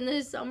like, in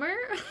the summer?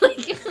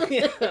 Like,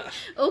 yeah.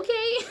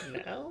 Okay.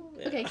 Now?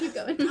 Yeah. Okay, keep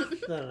going.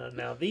 No.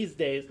 Now, these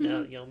days,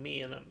 now,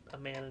 me and a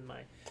man in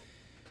my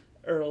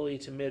early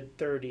to mid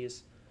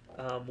 30s,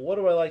 what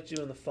do I like to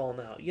do in the fall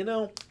now?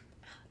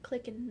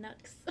 Clicking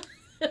nuts.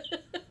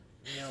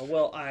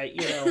 Well,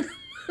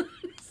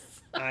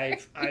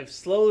 I've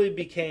slowly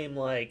became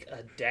like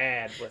a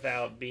dad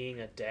without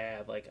being a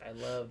dad. Like,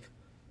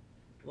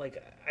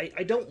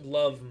 I don't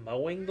love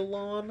mowing the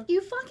lawn.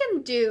 You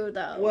fucking do,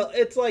 though. Well,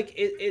 it's like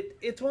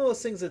it's one of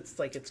those things that's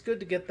like it's good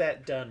to get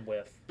that done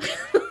with. But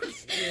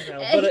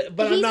he's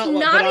I'm not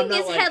nodding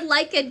his head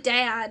like a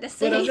dad.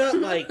 But I'm not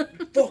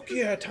like, fuck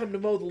yeah, time to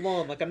mow the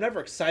lawn. Like, I'm never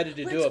excited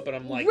to do it, but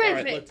I'm like, all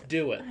right, let's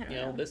do it.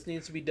 This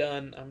needs to be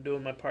done. I'm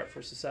doing my part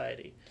for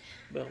society.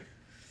 Boom.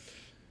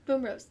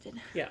 Boom roasted.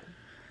 Yeah.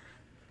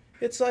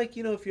 It's like,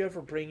 if you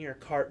ever bring your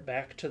cart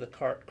back to the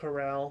cart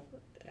corral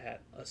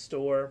at a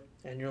store,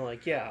 and you're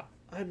like, yeah,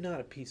 I'm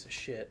not a piece of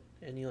shit,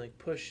 and you, like,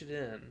 push it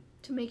in.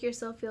 To make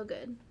yourself feel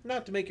good.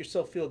 Not to make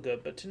yourself feel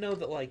good, but to know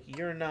that, like,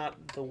 you're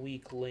not the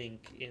weak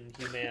link in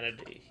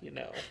humanity,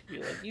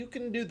 You're like, you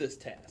can do this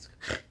task.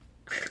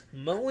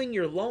 Mowing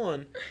your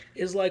lawn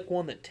is like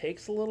one that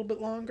takes a little bit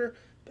longer,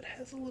 but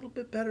has a little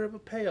bit better of a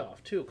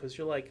payoff, too, because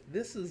you're like,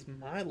 this is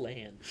my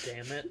land,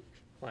 damn it.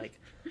 Like,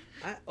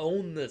 I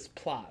own this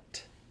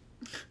plot.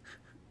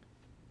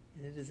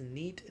 And it is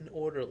neat and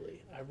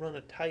orderly. I run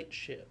a tight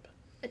ship.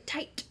 A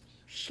tight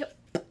ship.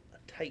 A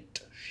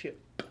tight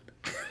ship.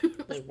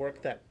 They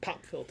work that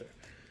pop filter.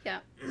 Yeah.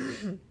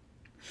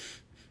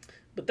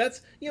 But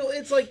that's,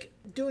 it's like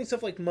doing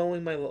stuff like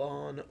mowing my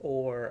lawn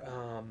or...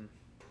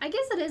 I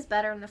guess it is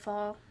better in the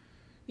fall.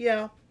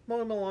 Yeah,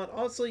 mowing my lawn.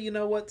 Also, you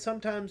know what?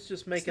 Sometimes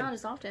just making... It's not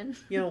as often.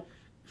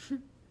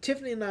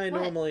 Tiffany and I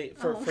normally,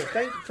 for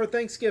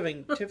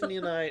Thanksgiving, Tiffany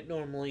and I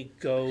normally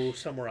go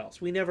somewhere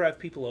else. We never have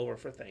people over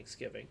for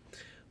Thanksgiving.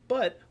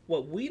 But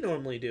what we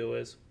normally do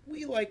is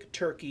we like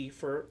turkey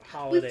for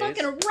holidays. We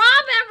fucking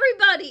rob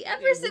everybody.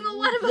 Every single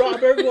one of them.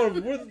 Rob everyone of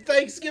them. We're the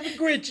Thanksgiving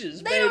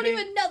Grinches, baby. They don't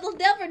even know. They'll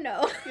never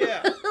know.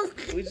 Yeah.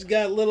 We just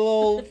got little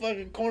old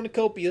fucking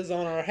cornucopias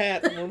on our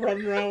hat and we're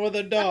running around with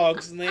our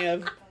dogs and they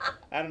have,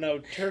 I don't know,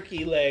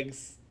 turkey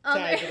legs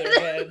tied to their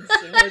heads.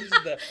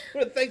 And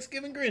we're the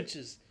Thanksgiving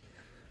Grinches.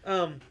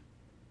 Nom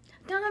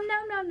nom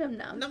nom nom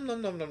nom. Nom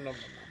nom nom nom nom.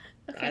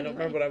 Okay, I don't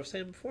remember what I was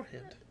saying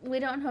beforehand. We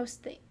don't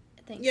host things.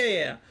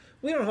 Yeah.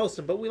 We don't host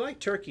them, but we like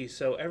turkey.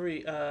 So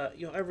every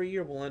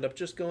year we'll end up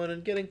just going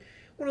and getting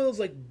one of those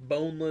like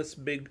boneless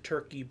big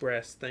turkey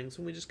breast things,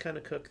 and we just kind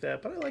of cook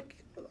that. But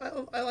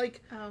I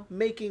like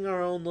making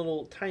our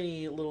own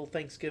tiny little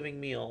Thanksgiving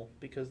meal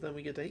because then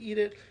we get to eat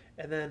it,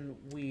 and then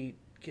we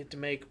get to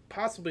make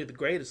possibly the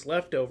greatest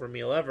leftover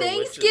meal ever.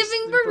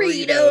 Thanksgiving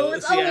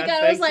burritos. Oh my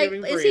god, I was like,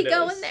 is he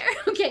going there?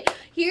 Okay,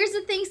 here's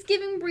the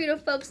Thanksgiving burrito,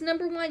 folks.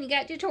 Number 1, you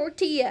got your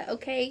tortilla.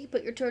 Okay,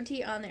 put your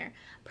tortilla on there.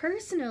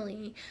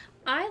 Personally,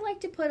 I like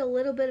to put a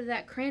little bit of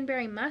that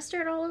cranberry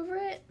mustard all over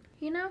it.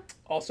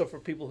 Also, for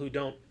people who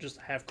don't just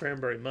have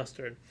cranberry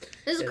mustard.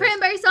 This is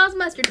cranberry sauce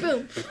mustard.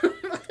 Boom.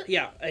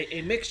 Yeah,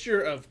 a mixture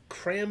of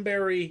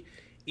cranberry,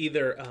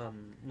 either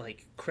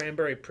like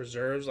cranberry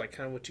preserves, like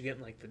kind of what you get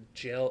in like the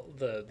gel,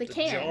 the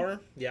can. jar.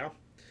 Yeah.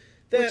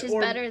 Which is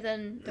better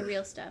than the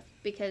real stuff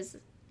because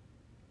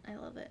I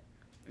love it.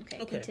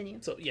 Okay, continue.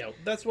 So, yeah,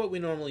 that's what we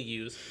normally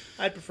use.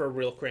 I prefer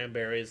real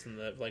cranberries and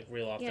the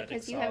real authentic sauce. Yeah,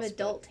 because you have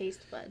adult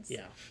taste buds.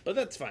 Yeah, but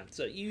that's fine.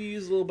 So you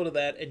use a little bit of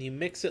that and you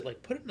mix it,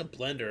 like put it in a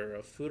blender or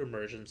a food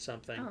immersion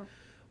something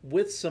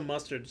with some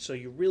mustard so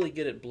you really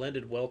get it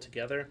blended well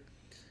together.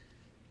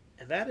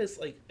 And that is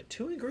like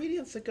 2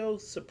 ingredients that go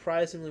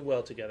surprisingly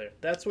well together.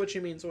 That's what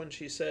she means when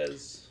she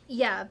says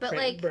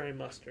cranberry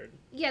mustard.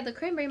 Yeah, the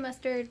cranberry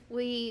mustard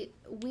we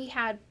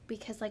had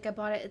because like I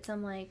bought it at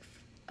some like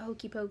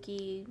hokey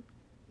pokey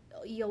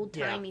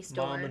old-timey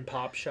store. Mom and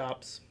pop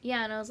shops.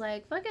 Yeah, and I was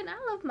like, fucking,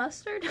 I love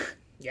mustard.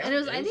 Yeah,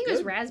 and I think it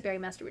was raspberry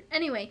mustard.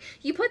 Anyway,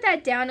 you put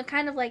that down and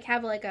kind of like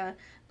have like a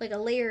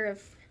layer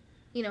of,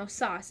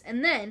 sauce.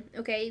 And then,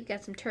 okay, you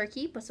got some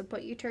turkey,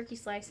 put your turkey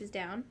slices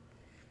down.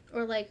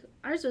 Or like,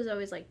 ours was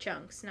always like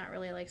chunks, not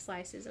really like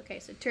slices. Okay,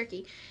 so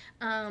turkey.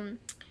 The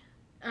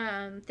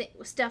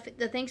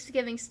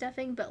Thanksgiving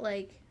stuffing, but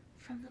like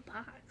from the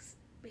box.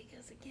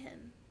 Because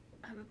again,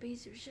 I'm a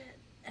piece of shit.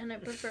 And I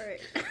prefer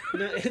it.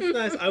 No, it's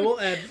nice. I will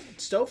add,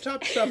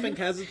 stovetop stuffing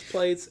has its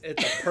place.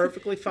 It's a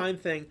perfectly fine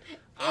thing.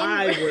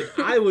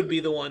 I would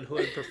be the one who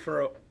would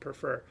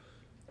prefer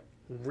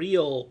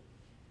real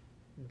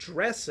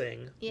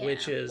dressing,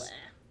 which is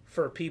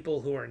for people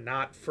who are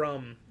not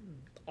from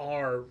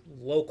our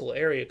local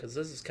area, because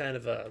this is kind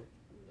of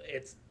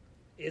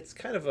it's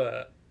kind of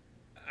a,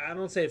 I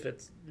don't say if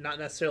it's not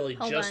necessarily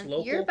Hold just on.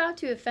 local. You're about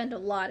to offend a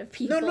lot of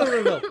people.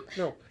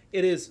 No.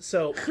 It is,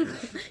 so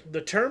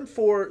the term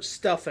for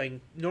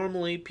stuffing,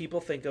 normally people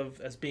think of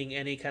as being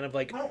any kind of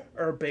like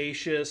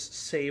herbaceous,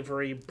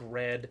 savory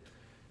bread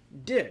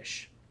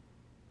dish.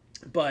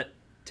 But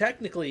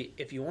technically,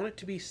 if you want it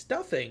to be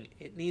stuffing,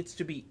 it needs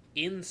to be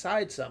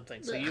inside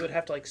something. So you would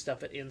have to like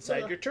stuff it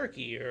inside your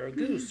turkey or a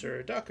goose or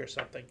a duck or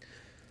something.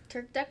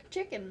 Turkey, duck,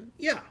 chicken.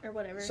 Yeah. Or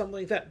whatever. Something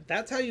like that.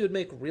 That's how you would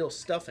make real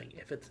stuffing.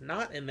 If it's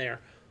not in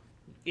there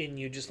and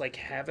you just like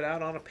have it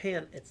out on a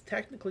pan, it's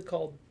technically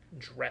called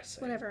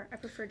dressing. Whatever. I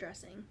prefer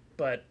dressing.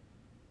 But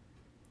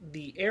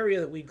the area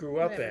that we grew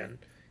up in,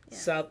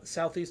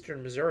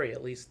 southeastern Missouri,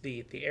 at least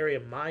the area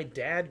my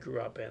dad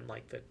grew up in,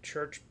 like the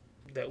church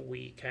that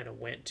we kind of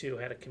went to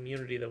had a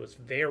community that was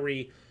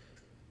very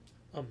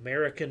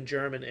American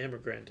German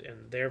immigrant,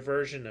 and their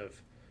version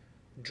of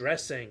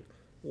dressing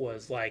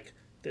was like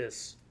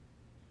this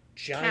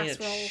giant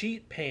casserole.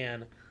 sheet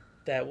pan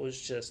that was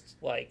just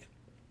like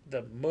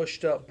the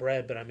mushed up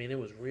bread, but I mean it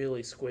was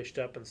really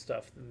squished up and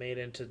stuff, made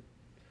into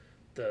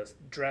the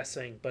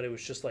dressing, but it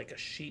was just like a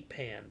sheet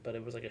pan, but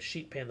it was like a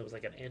sheet pan that was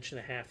like 1.5 inches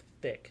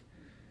thick.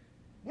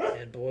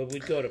 And boy,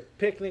 we'd go to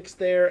picnics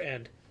there,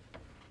 and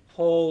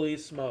holy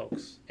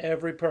smokes,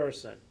 every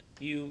person,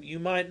 you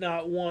might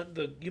not want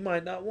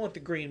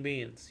the green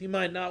beans, you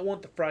might not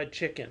want the fried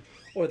chicken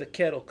or the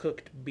kettle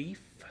cooked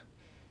beef,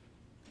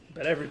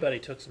 but everybody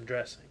took some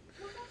dressing.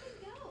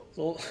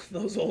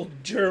 Those old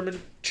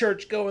German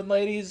church going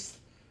ladies,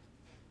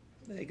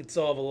 they could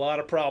solve a lot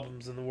of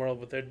problems in the world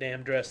with their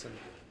damn dressing.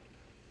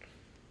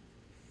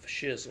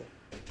 Shizzle.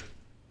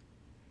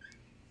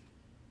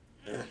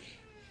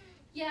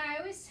 Yeah, I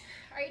always.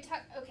 Are you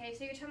talking? Okay,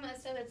 so you're talking about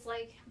stuff that's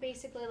like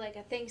basically like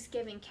a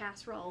Thanksgiving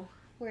casserole,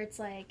 where it's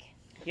like.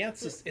 Yeah,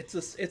 it's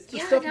the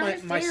stuff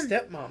my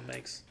stepmom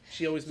makes.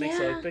 She always makes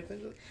like big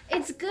things.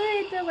 It's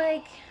good, but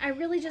like I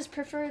really just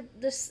prefer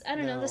this. I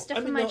don't know, the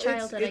stuff from my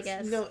childhood. I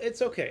guess. No,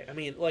 it's okay. I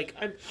mean, like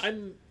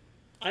I'm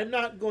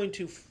not going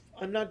to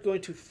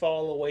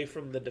fall away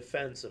from the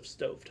defense of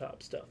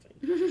stovetop stuffing.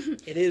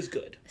 It is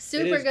good.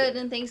 Super good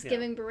in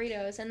Thanksgiving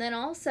burritos, and then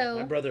also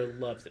my brother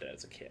loved it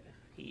as a kid.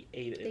 He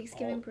ate it.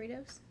 Thanksgiving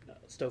burritos. No,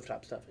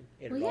 stovetop stuffing.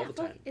 Ate it all the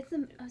time. It's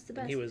the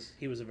best. And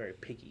he was a very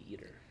picky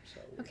eater. So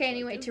okay,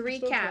 anyway, to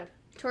recap: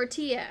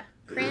 tortilla,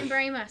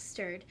 cranberry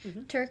mustard,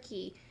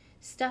 turkey,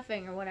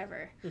 stuffing or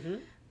whatever,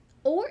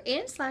 or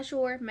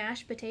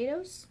mashed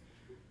potatoes.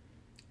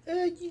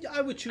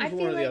 I would choose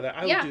one or the other.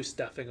 I would do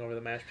stuffing over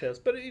the mashed potatoes,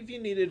 but if you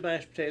needed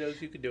mashed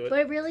potatoes, you could do it.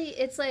 But really,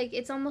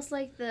 it's almost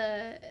like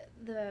the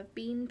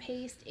bean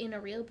paste in a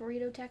real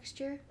burrito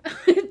texture.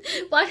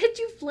 Why did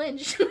you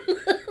flinch?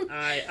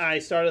 I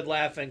started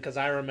laughing because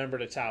I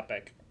remembered a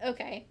topic.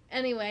 Okay.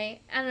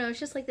 Anyway, I don't know. It's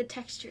just like the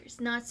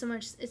textures, not so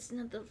much. It's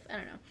not the I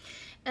don't know.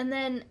 And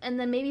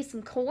then maybe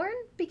some corn,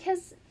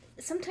 because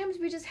sometimes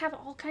we just have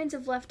all kinds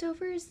of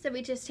leftovers that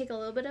we just take a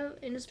little bit of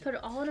and just put it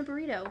all in a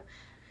burrito.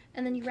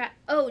 And then you wrap...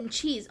 Oh, and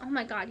cheese. Oh,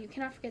 my God. You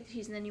cannot forget the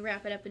cheese. And then you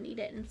wrap it up and eat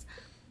it. And it's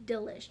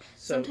delish.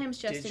 So sometimes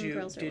Justin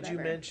grills or whatever. Did you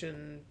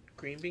mention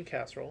green bean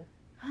casserole?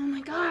 Oh,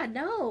 my God.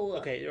 No.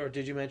 Okay. Or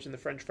did you mention the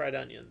French fried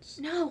onions?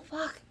 No.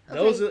 Fuck.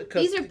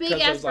 Okay. These are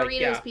big-ass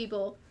burritos,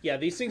 people. Yeah,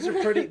 these things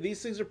are pretty...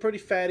 these things are pretty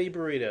fatty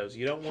burritos.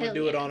 You don't want to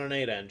do it on an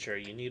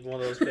 8-incher. You need one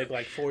of those big,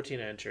 like,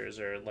 14-inchers.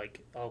 Or, like,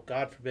 oh,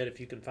 God forbid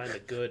if you can find a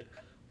good,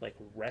 like,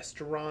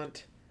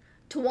 restaurant...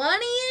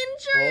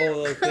 20-incher?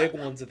 Oh, those big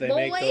ones that they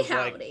make those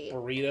like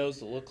burritos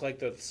that look like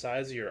they're the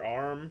size of your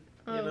arm.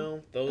 You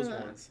know, those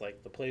ones.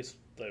 Like the place,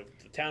 the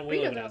town we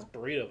live in has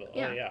Burritoville.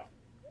 Yeah. Oh yeah.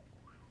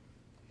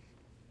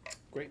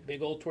 Great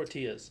big old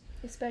tortillas.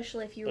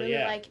 Especially if you really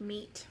like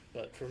meat.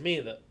 But for me,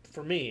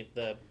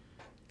 the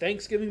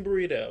Thanksgiving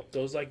burrito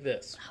goes like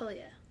this. Oh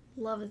yeah,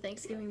 love a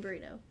Thanksgiving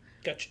burrito.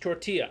 Got your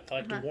tortilla. I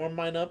like to warm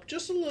mine up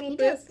just a little bit.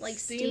 Does, like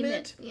steam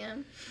it. Yeah.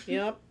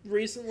 Yeah.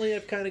 Recently,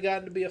 I've kind of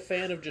gotten to be a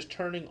fan of just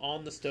turning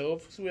on the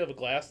stove. So we have a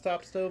glass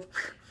top stove,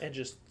 and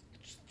just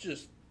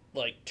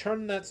like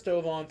turning that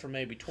stove on for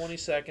maybe 20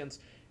 seconds,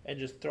 and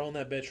just throwing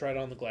that bitch right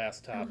on the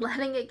glass top.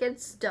 Letting it get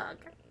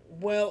stuck.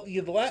 Well,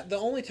 the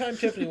only time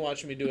Tiffany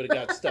watched me do it, it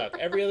got stuck.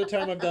 Every other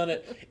time I've done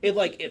it,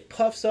 it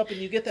puffs up,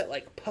 and you get that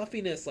like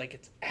puffiness, like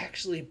it's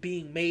actually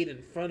being made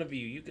in front of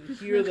you. You can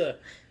hear the.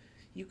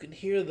 You can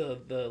hear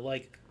the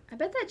like. I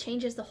bet that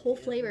changes the whole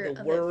flavor of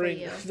whirring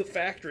it for you. Of the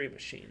factory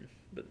machine,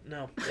 but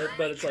no,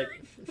 but it's like.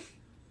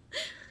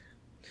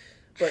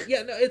 But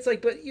yeah, no, it's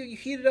like, but you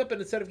heat it up, and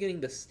instead of getting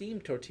the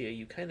steamed tortilla,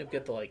 you kind of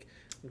get the like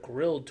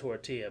grilled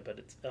tortilla. But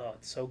it's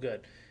so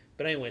good.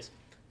 But anyways,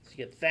 so you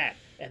get that,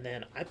 and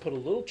then I put a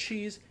little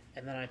cheese,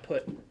 and then I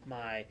put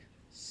my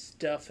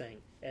stuffing,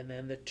 and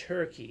then the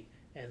turkey,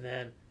 and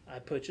then I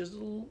put just a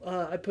little,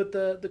 I put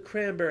the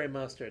cranberry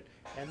mustard,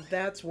 and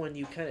that's when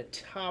you kind of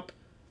top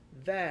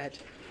that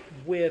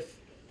with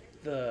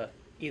either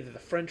the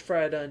French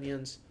fried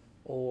onions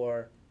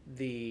or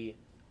the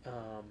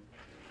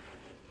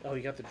Oh,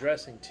 you got the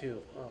dressing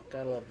too. Oh,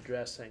 gotta love the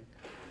dressing.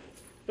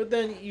 But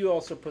then you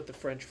also put the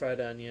French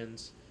fried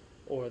onions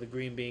or the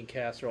green bean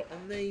casserole,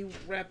 and then you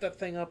wrap that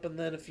thing up, and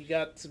then if you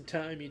got some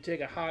time, you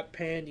take a hot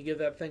pan, you give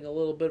that thing a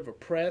little bit of a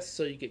press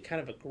so you get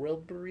kind of a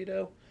grilled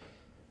burrito.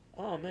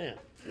 Oh, man.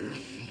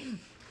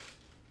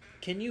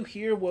 Can you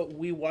hear what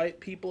we white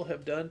people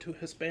have done to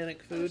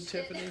Hispanic food,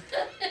 Tiffany?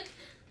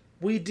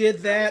 We did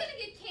that. Are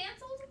we gonna get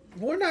canceled?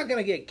 We're not going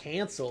to get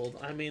canceled.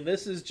 I mean,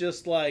 this is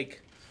just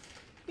like,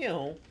 you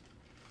know,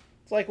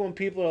 it's like when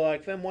people are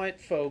like, them white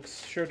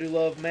folks sure do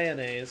love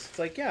mayonnaise. It's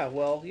like, yeah,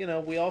 well, you know,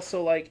 we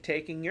also like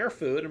taking your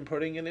food and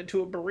putting it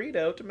into a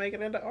burrito to make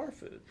it into our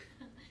food.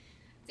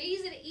 It's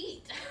easy to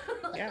eat.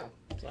 Yeah,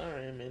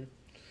 sorry, I mean.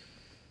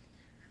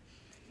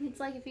 It's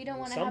like if you don't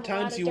want to have a lot of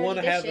Sometimes you dirty want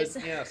to have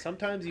dishes.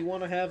 sometimes you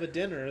want to have a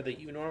dinner that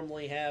you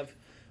normally have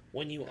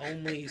when you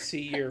only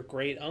see your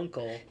great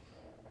uncle.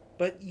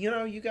 But, you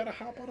know, you got to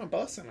hop on a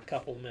bus in a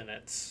couple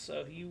minutes.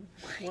 So you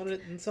want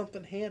it in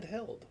something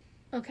handheld.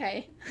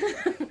 Okay.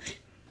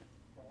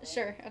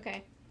 Sure,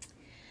 okay.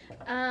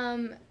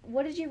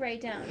 What did you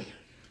write down?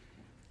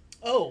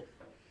 Oh.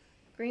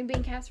 Green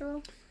bean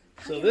casserole?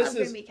 So I this love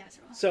is green bean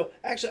casserole. So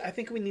actually I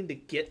think we need to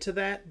get to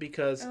that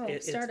because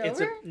it's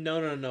over?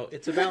 No.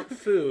 It's about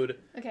food.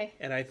 Okay.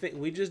 And I think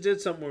we just did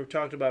something where we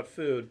talked about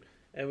food.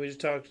 And we just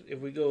talked, if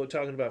we go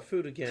talking about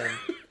food again,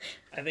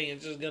 I think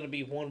it's just going to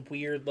be one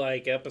weird,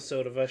 like,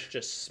 episode of us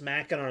just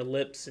smacking our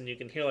lips and you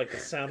can hear, like, the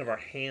sound of our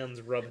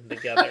hands rubbing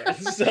together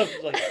and stuff.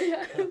 Like,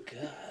 oh,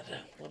 God,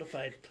 what if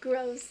I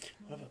Gross.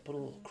 What if I put a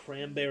little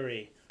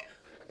cranberry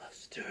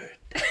mustard?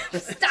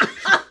 Stop!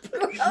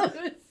 Gross.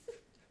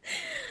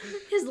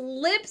 His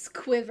lips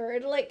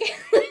quivered, like...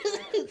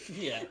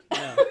 Yeah.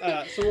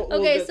 No. So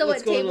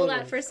what, table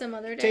that for some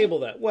other day? Table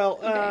that. Well,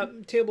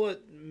 Okay. table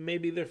it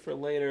maybe either for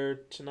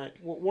later tonight.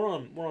 We're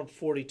on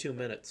 42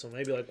 minutes, so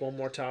maybe like one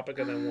more topic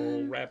and then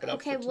we'll wrap it up.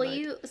 Okay, for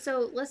tonight.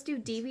 so let's do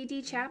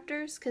DVD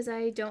chapters because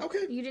I don't.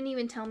 Okay. You didn't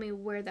even tell me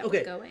where that Okay.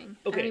 was going.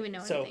 Okay. I don't even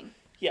know anything.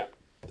 Yeah,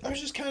 I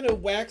was just kind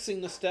of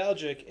waxing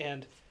nostalgic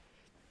and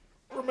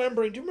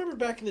remembering. Do you remember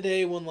back in the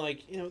day when,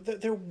 like, you know,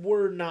 there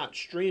were not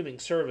streaming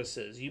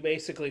services? You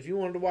basically, if you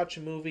wanted to watch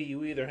a movie,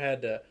 you either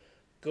had to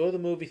go to the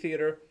movie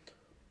theater,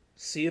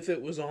 see if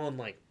it was on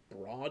like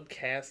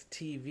broadcast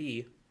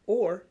TV,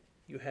 or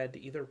you had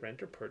to either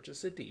rent or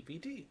purchase a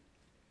DVD.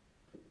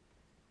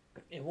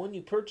 And when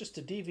you purchased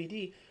a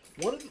DVD,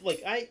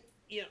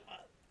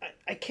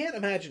 I can't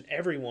imagine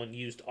everyone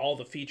used all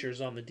the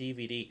features on the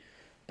DVD,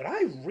 but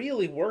I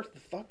really worked the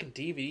fucking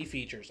DVD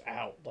features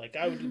out. Like,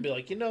 I would be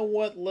like, you know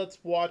what, let's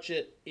watch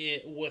it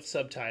with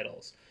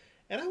subtitles.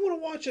 And I want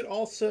to watch it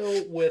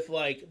also with,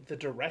 like, the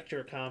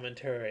director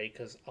commentary,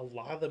 because a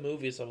lot of the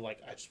movies, I'm like,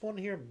 I just want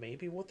to hear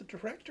maybe what the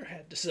director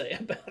had to say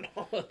about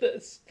all of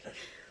this.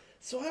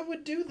 So I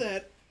would do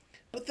that.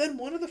 But then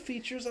one of the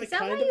features I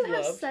kind of loved... Is that why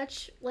you have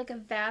such, like, a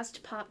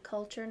vast pop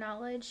culture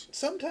knowledge?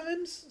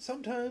 Sometimes.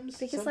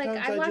 Because, like,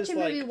 I watch a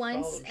movie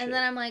once, and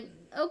then I'm like,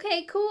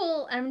 okay,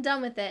 cool, I'm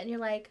done with it. And you're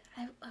like,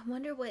 I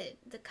wonder what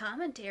the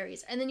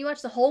commentaries... And then you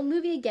watch the whole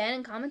movie again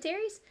in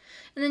commentaries,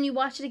 and then you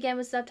watch it again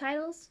with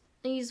subtitles,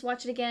 and you just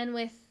watch it again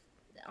with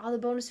all the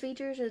bonus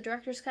features, or the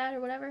director's cut,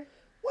 or whatever.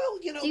 Well,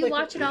 you know... Do you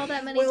watch it all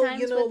that many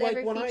times with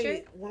every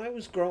feature? When I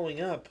was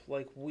growing up,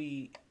 like,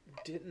 we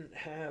didn't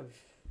have...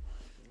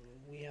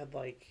 We had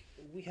like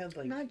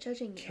I'm not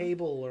judging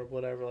cable or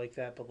whatever like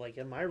that, but like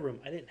in my room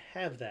I didn't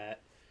have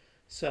that.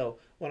 So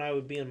when I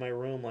would be in my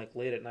room like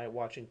late at night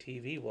watching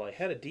TV, well, I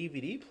had a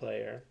DVD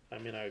player. I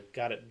mean, I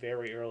got it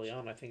very early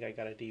on. I think I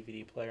got a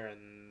DVD player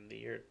in the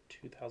year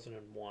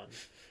 2001.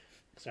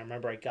 Because I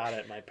remember I got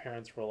it, my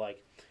parents were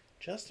like,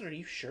 Justin, are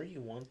you sure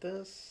you want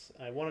this?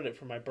 I wanted it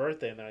for my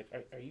birthday, and they're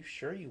like, are you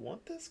sure you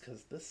want this?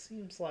 Because this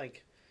seems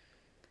like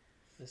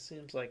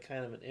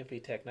kind of an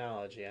iffy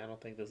technology. I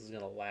don't think this is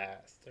going to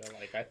last. They're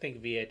like, I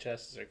think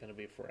VHSs are going to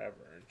be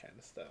forever and kind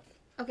of stuff.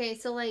 Okay,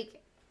 so, like,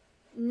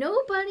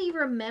 nobody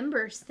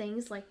remembers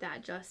things like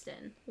that,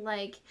 Justin.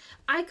 Like,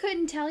 I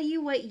couldn't tell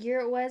you what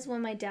year it was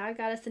when my dad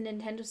got us the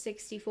Nintendo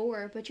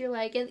 64, but you're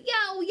like, yes, in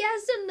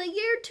the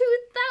year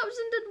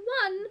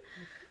 2001,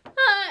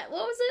 what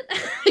was it?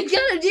 I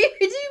got a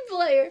DVD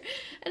player.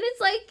 And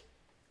it's like,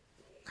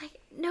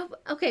 no,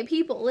 okay,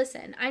 people,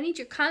 listen, I need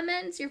your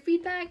comments, your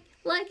feedback,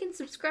 like and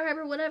subscribe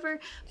or whatever,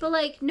 but,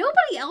 like,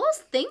 nobody else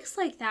thinks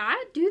like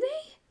that, do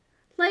they?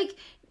 Like,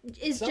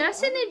 is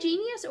Justin a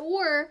genius,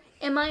 or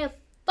am I a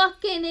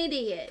fucking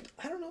idiot?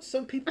 I don't know,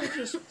 some people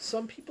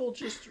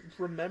just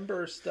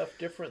remember stuff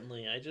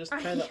differently. I just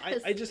kind of,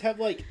 I just have,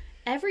 like,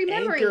 every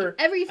memory,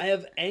 I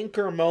have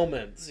anchor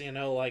moments, you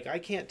know, like, I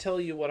can't tell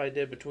you what I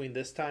did between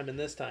this time and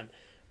this time,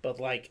 but,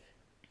 like,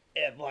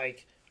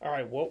 all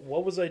right,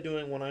 what was I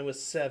doing when I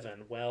was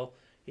 7? Well,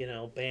 you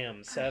know,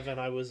 bam, 7,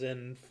 I was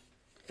in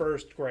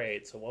first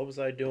grade. So what was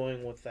I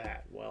doing with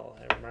that? Well,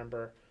 I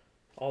remember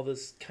all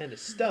this kind of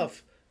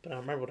stuff, but I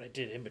don't remember what I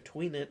did in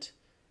between it.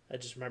 I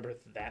just remember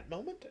that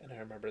moment, and I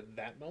remember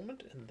that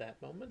moment, and that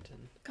moment.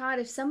 And God,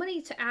 if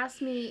somebody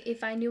asked me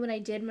if I knew what I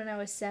did when I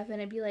was 7,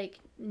 I'd be like,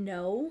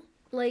 no.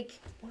 Like,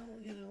 well,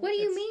 what do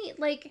you mean?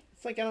 Like,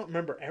 it's like I don't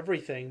remember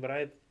everything, but I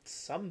have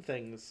some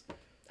things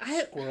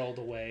squirreled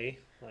away.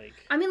 Like,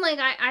 I mean, like,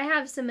 I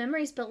have some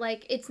memories, but,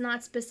 like, it's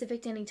not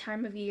specific to any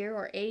time of year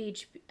or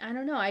age. I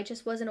don't know. I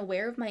just wasn't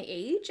aware of my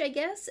age, I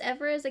guess,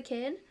 ever as a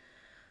kid.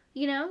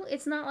 You know?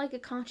 It's not, like, a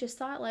conscious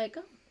thought, like,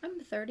 oh, I'm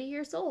 30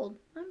 years old.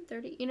 I'm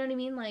 30. You know what I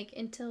mean? Like,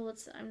 until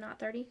I'm not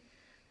 30.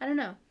 I don't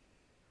know.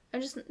 I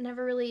just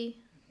never really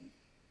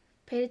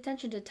paid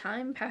attention to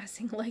time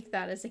passing like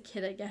that as a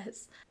kid, I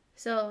guess.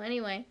 So,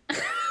 anyway.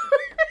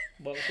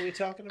 What were we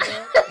talking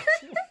about?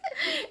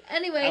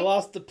 Anyway. I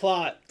lost the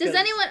plot. Does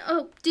anyone...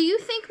 Oh, do you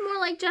think more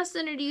like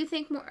Justin, or do you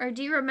think more... Or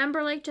do you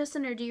remember like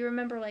Justin, or do you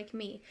remember like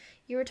me?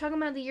 You were talking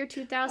about the year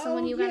 2000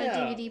 when you got a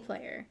DVD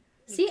player.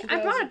 See,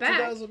 I brought it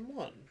back.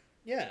 2001.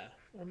 Yeah,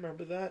 I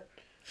remember that.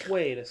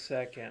 Wait a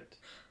second.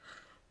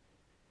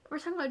 We're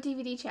talking about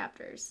DVD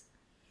chapters.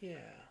 Yeah.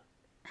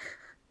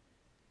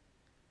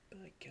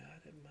 My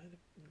God, it might have...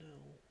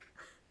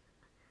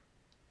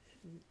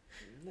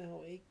 No.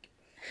 No,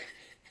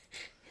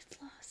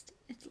 It's lost.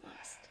 It's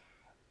lost.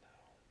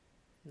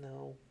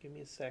 No, give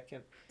me a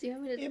second. Do you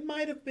want me to... It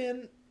might have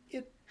been...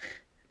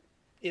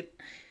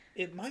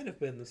 It might have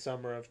been the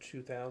summer of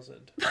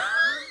 2000.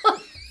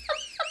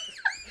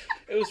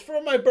 It was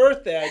for my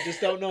birthday. I just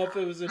don't know if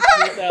it was in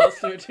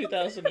 2000 or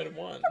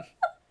 2001.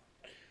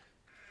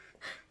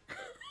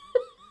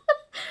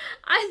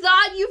 I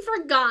thought you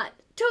forgot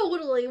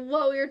totally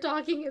what we were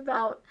talking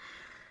about.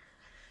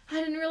 I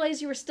didn't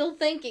realize you were still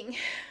thinking.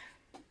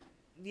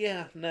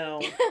 Yeah,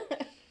 no.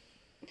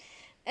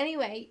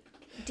 Anyway,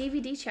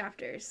 DVD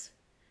chapters.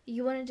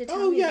 You wanted to tell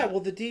me Oh yeah, about... well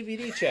the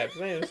DVD chapters.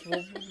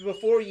 Well,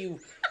 before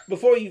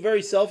you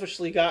very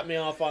selfishly got me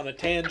off on a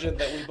tangent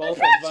that we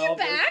both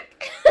involved. You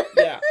back.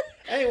 Yeah.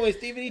 Anyways,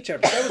 DVD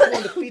chapters. That was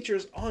one of the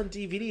features on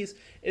DVDs.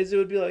 Is it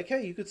would be like,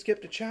 hey, you could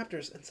skip to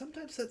chapters, and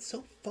sometimes that's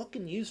so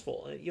fucking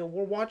useful. You know,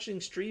 we're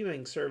watching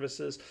streaming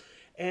services,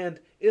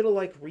 and it'll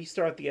like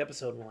restart the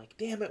episode. And we're like,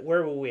 damn it,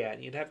 where were we at?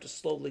 And you'd have to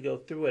slowly go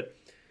through it.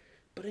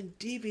 But in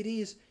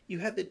DVDs, you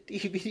had the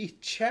DVD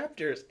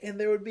chapters, and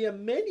there would be a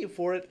menu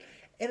for it.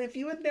 And if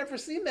you had never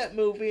seen that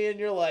movie, and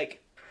you're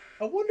like,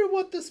 I wonder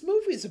what this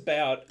movie's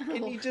about,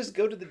 and you just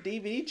go to the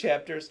DVD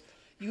chapters,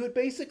 you would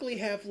basically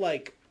have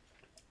like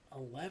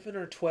 11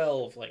 or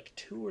 12 like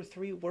 2 or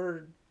 3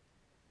 word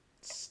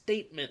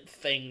statement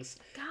things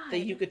that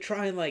you could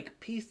try and like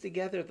piece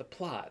together the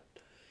plot.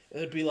 It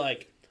would be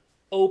like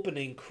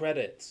opening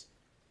credits,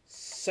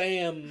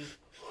 Sam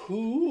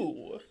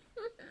who?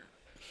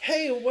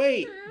 Hey,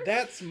 wait,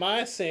 that's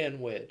my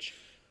sandwich.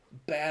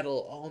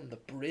 Battle on the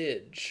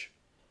bridge.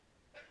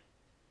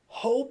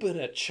 Hope in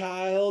a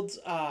child's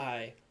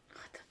eye.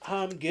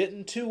 I'm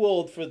getting too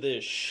old for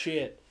this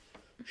shit.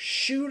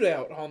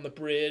 Shootout on the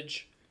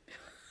bridge.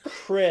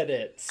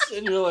 Credits.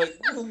 And you're like,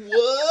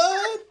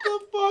 what the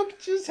fuck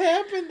just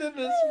happened in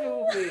this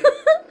movie?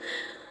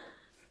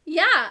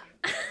 Yeah.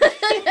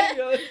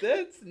 You're like,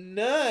 that's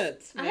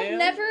nuts,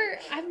 man.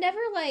 I've never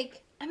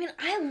like, I mean,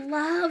 I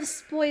love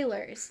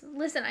spoilers.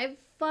 Listen, I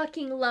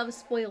fucking love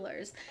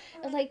spoilers.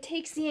 It like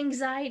takes the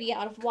anxiety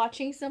out of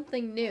watching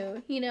something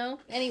new, you know?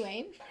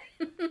 Anyway.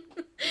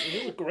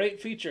 It was a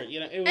great feature, you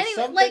know. It was anyway,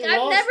 something like lost,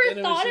 I've never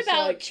and thought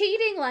about like,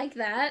 cheating like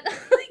that.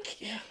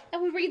 Like, yeah. I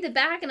would read the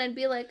back and I'd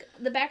be like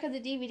the back of the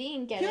DVD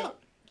and get it.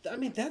 I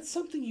mean, that's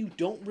something you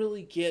don't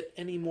really get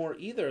anymore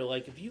either.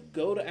 Like, if you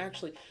go to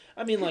actually...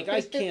 I mean, like,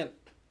 I can't...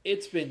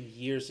 It's been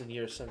years and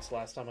years since the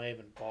last time I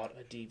even bought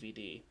a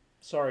DVD.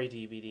 Sorry,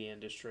 DVD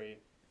industry.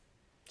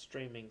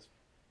 Streaming's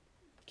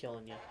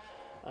killing you.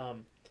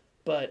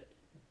 But,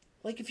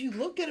 like, if you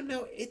look at them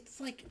now,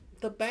 it's like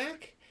the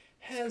back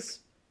has...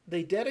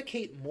 They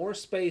dedicate more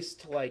space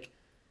to, like,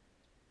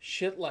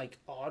 shit like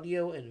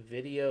audio and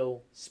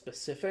video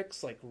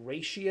specifics, like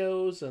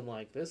ratios, and,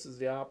 like, this is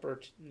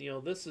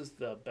the this is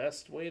the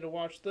best way to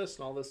watch this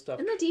and all this stuff.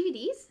 And the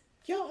DVDs?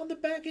 Yeah, on the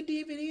back of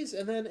DVDs.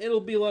 And then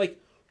it'll be,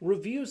 like,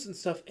 reviews and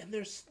stuff. And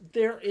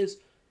there is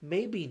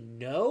maybe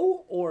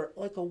no or,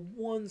 like, a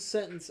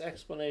one-sentence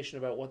explanation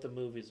about what the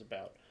movie's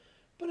about.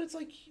 But it's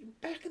like,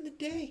 back in the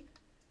day,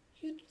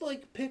 you'd,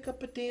 like, pick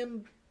up a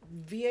damn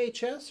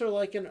VHS or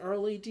like an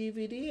early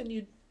DVD and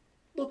you'd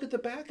look at the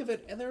back of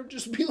it and there would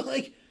just be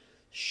like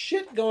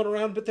shit going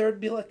around, but there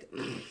would be like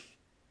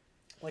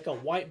like a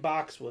white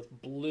box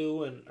with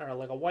blue or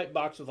like a white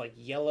box with like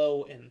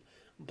yellow and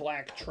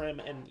black trim,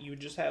 and you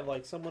just have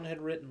like someone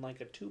had written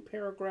like a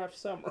 2-paragraph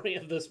summary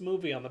of this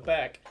movie on the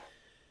back,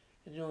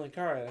 and you're like,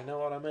 all right, I know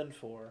what I'm in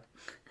for.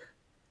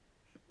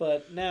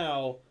 But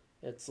now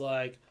it's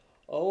like,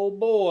 oh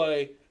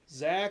boy,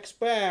 Zach's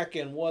back,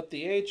 and what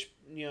the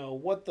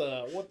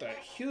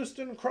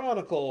Houston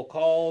Chronicle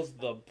calls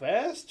the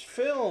best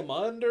film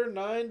under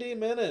 90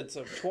 minutes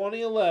of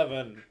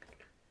 2011.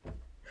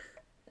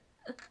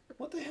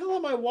 What the hell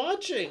am I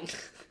watching?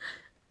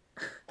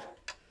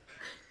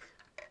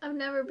 I've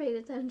never paid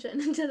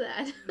attention to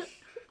that.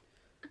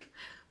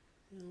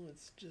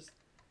 It's just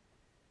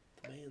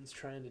the man's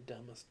trying to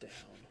dumb us down.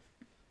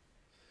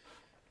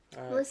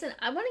 Listen,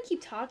 I want to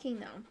keep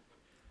talking though.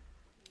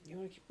 You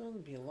want to keep going?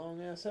 It'll be a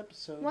long-ass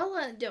episode. Well,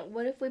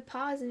 what if we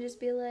pause and just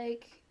be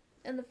like,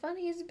 and the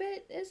funniest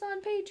bit is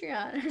on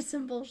Patreon or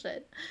some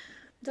bullshit?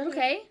 Is that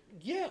okay?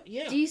 Yeah.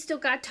 Do you still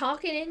got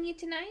talking in you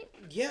tonight?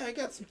 Yeah, I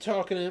got some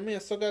talking in me. I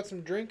still got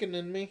some drinking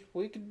in me.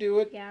 We could do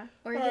it. Yeah.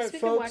 Or All I guess right, we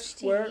folks,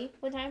 could watch TV.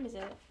 What time is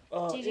it?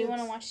 Do you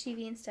want to watch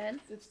TV instead?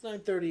 It's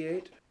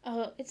 9:38.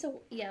 Oh, let's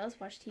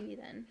watch TV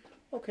then.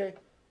 Okay.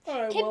 All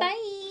right, Okay, well,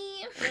 bye!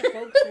 yeah,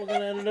 folks, we're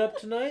going to end it up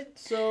tonight,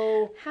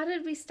 so... How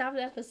did we stop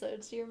the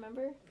episodes? Do you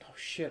remember? Oh,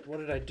 shit, what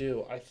did I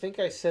do? I think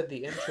I said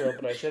the intro,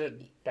 but I said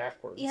it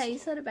backwards. Yeah, you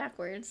said it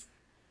backwards.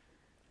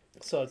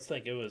 So let's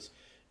think. It was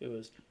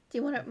Do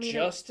you want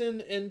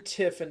Justin and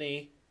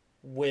Tiffany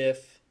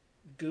with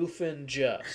Goof and Just.